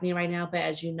conversations happening right now, but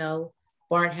as you know,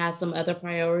 BART has some other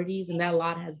priorities and that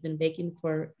lot has been vacant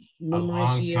for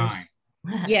numerous years.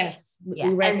 Yes, we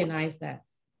recognize that.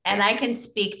 And I can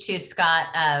speak to Scott,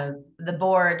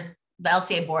 the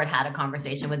LCA board had a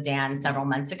conversation with Dan several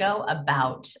months ago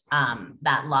about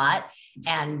that lot.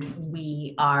 And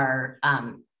we are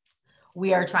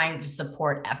trying to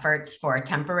support efforts for a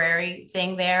temporary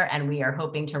thing there. And we are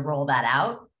hoping to roll that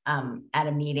out at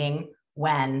a meeting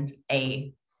when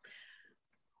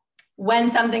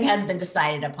something has been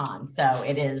decided upon. So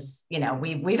it is, you know,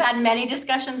 we've had many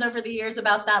discussions over the years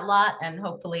about that lot and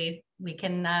hopefully we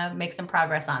can make some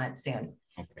progress on it soon.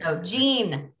 Okay. So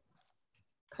Jean,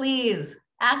 please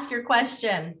ask your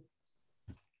question.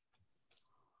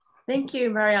 Thank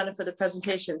you, Mariana, for the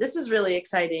presentation. This is really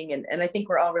exciting. And I think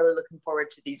we're all really looking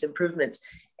forward to these improvements.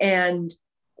 And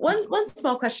one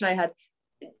small question I had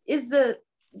is the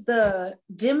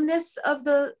dimness of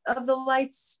the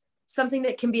lights something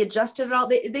that can be adjusted at all?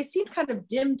 They seem kind of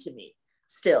dim to me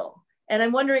still. And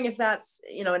I'm wondering if that's,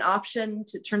 you know, an option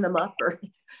to turn them up or.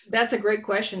 That's a great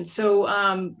question.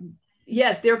 So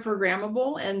yes, they're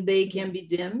programmable and they can be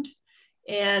dimmed.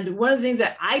 And one of the things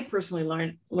that I personally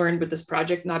learned with this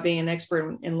project, not being an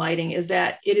expert in lighting, is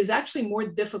that it is actually more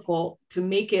difficult to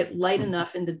make it light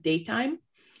enough in the daytime,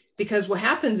 because what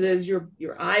happens is your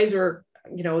eyes are,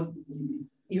 you know,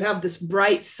 you have this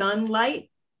bright sunlight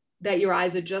that your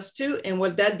eyes adjust to. And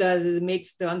what that does is it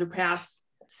makes the underpass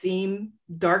seem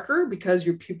darker because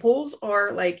your pupils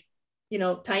are like, you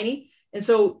know, tiny. And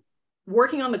so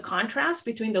working on the contrast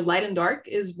between the light and dark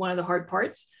is one of the hard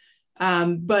parts.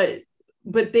 But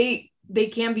but they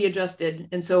can be adjusted.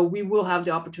 And so we will have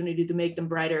the opportunity to make them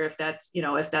brighter if that's, you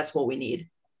know, if that's what we need.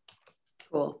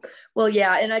 Cool. Well,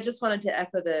 yeah. And I just wanted to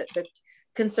echo the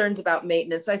concerns about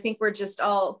maintenance. I think we're just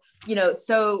all, you know,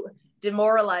 so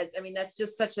demoralized. I mean, that's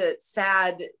just such a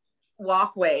sad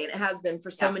walkway, and it has been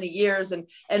for so many years. And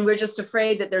we're just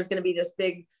afraid that there's going to be this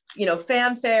big, you know,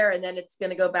 fanfare, and then it's going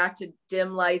to go back to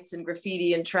dim lights and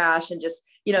graffiti and trash and just,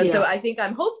 you know, so I think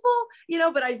I'm hopeful, you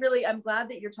know, but I'm glad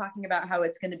that you're talking about how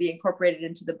it's going to be incorporated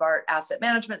into the BART asset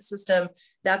management system.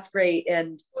 That's great.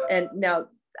 And now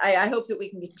I hope that we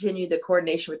can continue the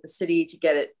coordination with the city to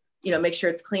get it, you know, make sure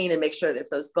it's clean and make sure that if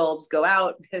those bulbs go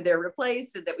out, they're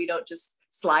replaced, and that we don't just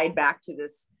slide back to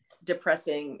this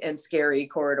depressing and scary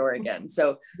corridor again.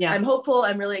 So I'm hopeful,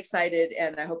 I'm really excited,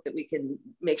 and I hope that we can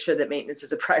make sure that maintenance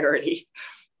is a priority.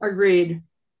 Agreed.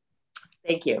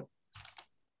 Thank you.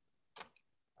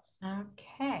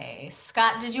 Okay,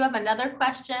 Scott, did you have another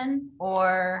question,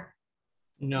 or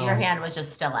no, your hand was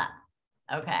just still up?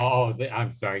 Okay. Oh,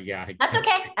 I'm sorry. Yeah. That's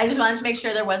okay. I just wanted to make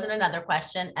sure there wasn't another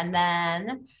question. And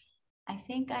then I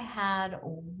think I had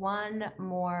one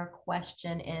more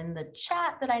question in the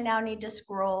chat that I now need to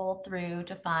scroll through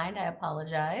to find. I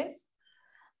apologize.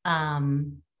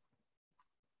 Sorry,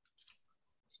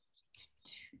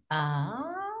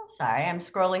 I'm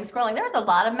scrolling. There's a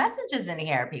lot of messages in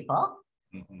here, people.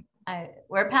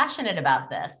 We're passionate about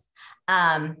this.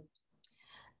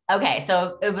 Okay,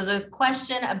 so it was a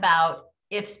question about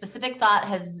if specific thought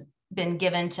has been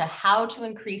given to how to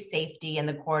increase safety in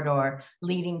the corridor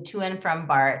leading to and from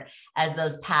BART, as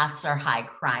those paths are high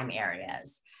crime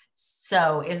areas.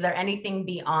 So is there anything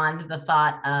beyond the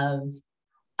thought of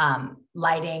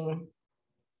lighting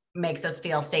makes us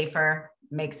feel safer,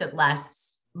 makes it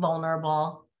less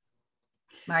vulnerable?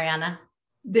 Mariana?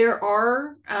 There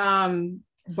are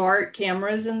BART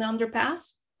cameras in the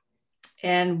underpass.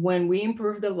 And when we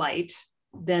improve the light,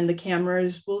 then the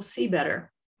cameras will see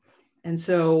better. And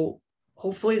so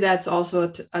hopefully that's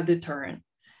also a deterrent.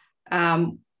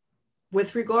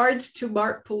 With regards to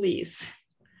BART police,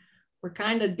 we're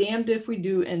kind of damned if we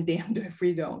do and damned if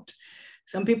we don't.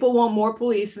 Some people want more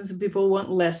police and some people want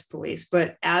less police.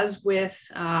 But as with,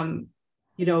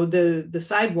 you know, the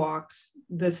sidewalks,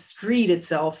 the street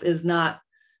itself is not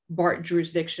BART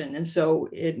jurisdiction. And so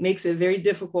it makes it very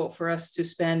difficult for us to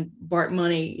spend BART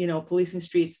money, you know, policing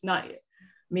streets. I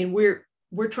mean, we're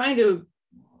trying to,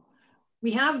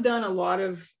 we have done a lot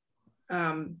of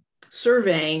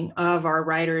surveying of our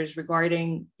riders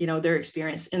regarding, you know, their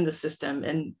experience in the system.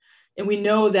 And we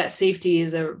know that safety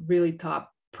is a really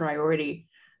top priority.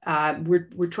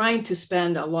 We're trying to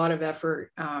spend a lot of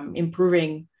effort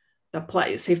improving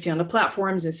the safety on the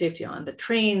platforms and safety on the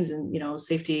trains and, you know,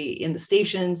 safety in the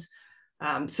stations.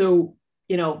 So,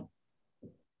 you know,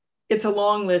 it's a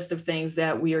long list of things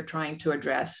that we are trying to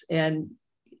address. And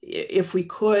if we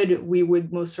could, we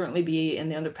would most certainly be in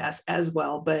the underpass as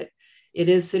well, but it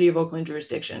is City of Oakland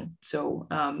jurisdiction. So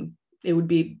it would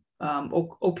be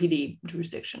OPD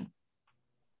jurisdiction.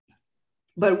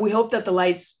 But we hope that the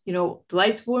lights, you know, the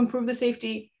lights will improve the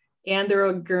safety, and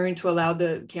they're going to allow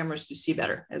the cameras to see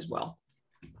better as well.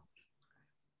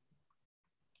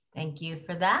 Thank you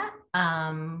for that.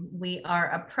 We are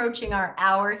approaching our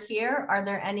hour here. Are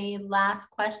there any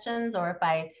last questions, or if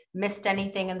I missed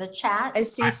anything in the chat? I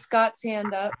see Scott's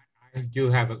hand up. I do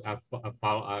have a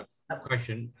follow-up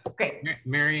question. Great.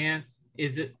 Marianne,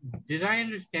 did I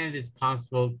understand it's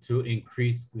possible to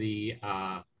increase the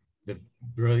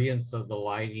brilliance of the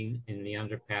lighting in the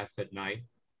underpass at night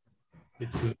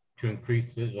to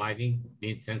increase the lighting,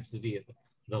 the intensity of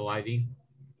the lighting?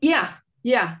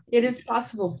 Yeah, it is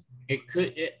possible. It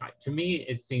could, to me,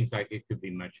 it seems like it could be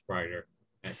much brighter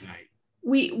at night.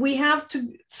 We have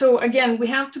to, so again, we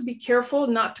have to be careful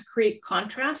not to create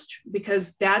contrast,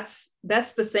 because that's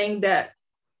the thing that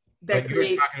but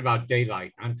you're talking about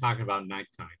daylight. I'm talking about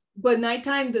nighttime. But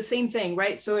nighttime, the same thing,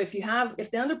 right? So if the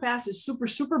underpass is super,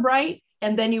 super bright,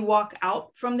 and then you walk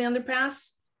out from the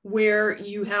underpass where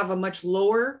you have a much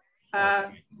lower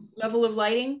level of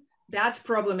lighting, that's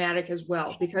problematic as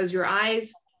well, because your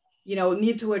eyes, you know,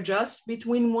 need to adjust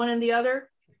between one and the other.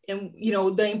 And, you know,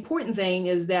 the important thing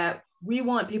is that we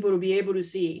want people to be able to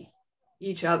see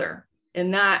each other and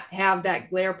not have that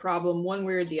glare problem one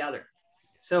way or the other.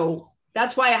 So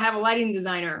that's why I have a lighting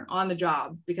designer on the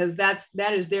job, because that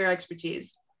is their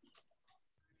expertise.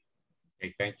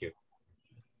 Okay, thank you.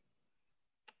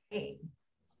 Great.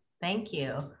 Thank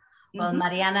you. Well,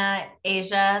 Mariana,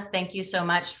 Asia, thank you so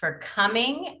much for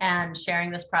coming and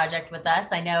sharing this project with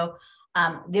us. I know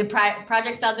The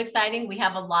project sounds exciting. We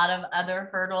have a lot of other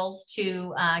hurdles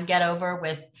to get over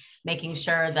with making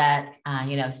sure that,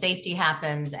 safety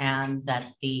happens and that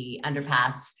the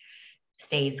underpass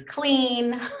stays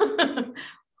clean,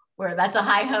 where that's a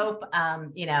high hope,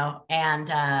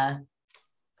 and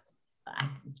I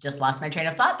just lost my train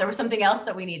of thought. There was something else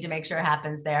that we need to make sure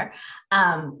happens there.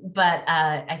 But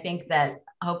I think that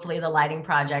hopefully the lighting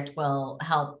project will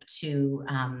help to,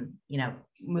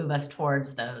 move us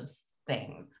towards those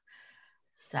things.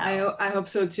 So I hope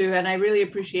so too. And I really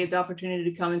appreciate the opportunity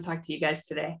to come and talk to you guys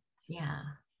today. Yeah,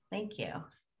 thank you.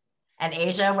 And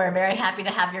Asia, we're very happy to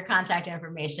have your contact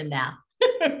information now.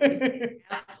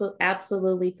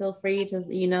 Absolutely. Feel free to,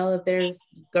 if there's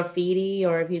graffiti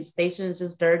or if your station is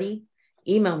just dirty,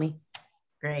 email me.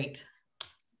 Great.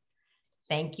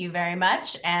 Thank you very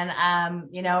much. And,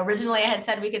 originally I had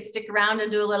said we could stick around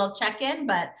and do a little check-in,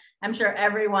 but I'm sure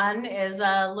everyone is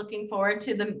looking forward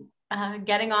to the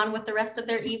getting on with the rest of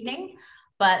their evening.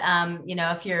 But,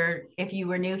 if you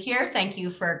were new here, thank you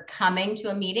for coming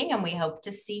to a meeting, and we hope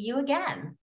to see you again.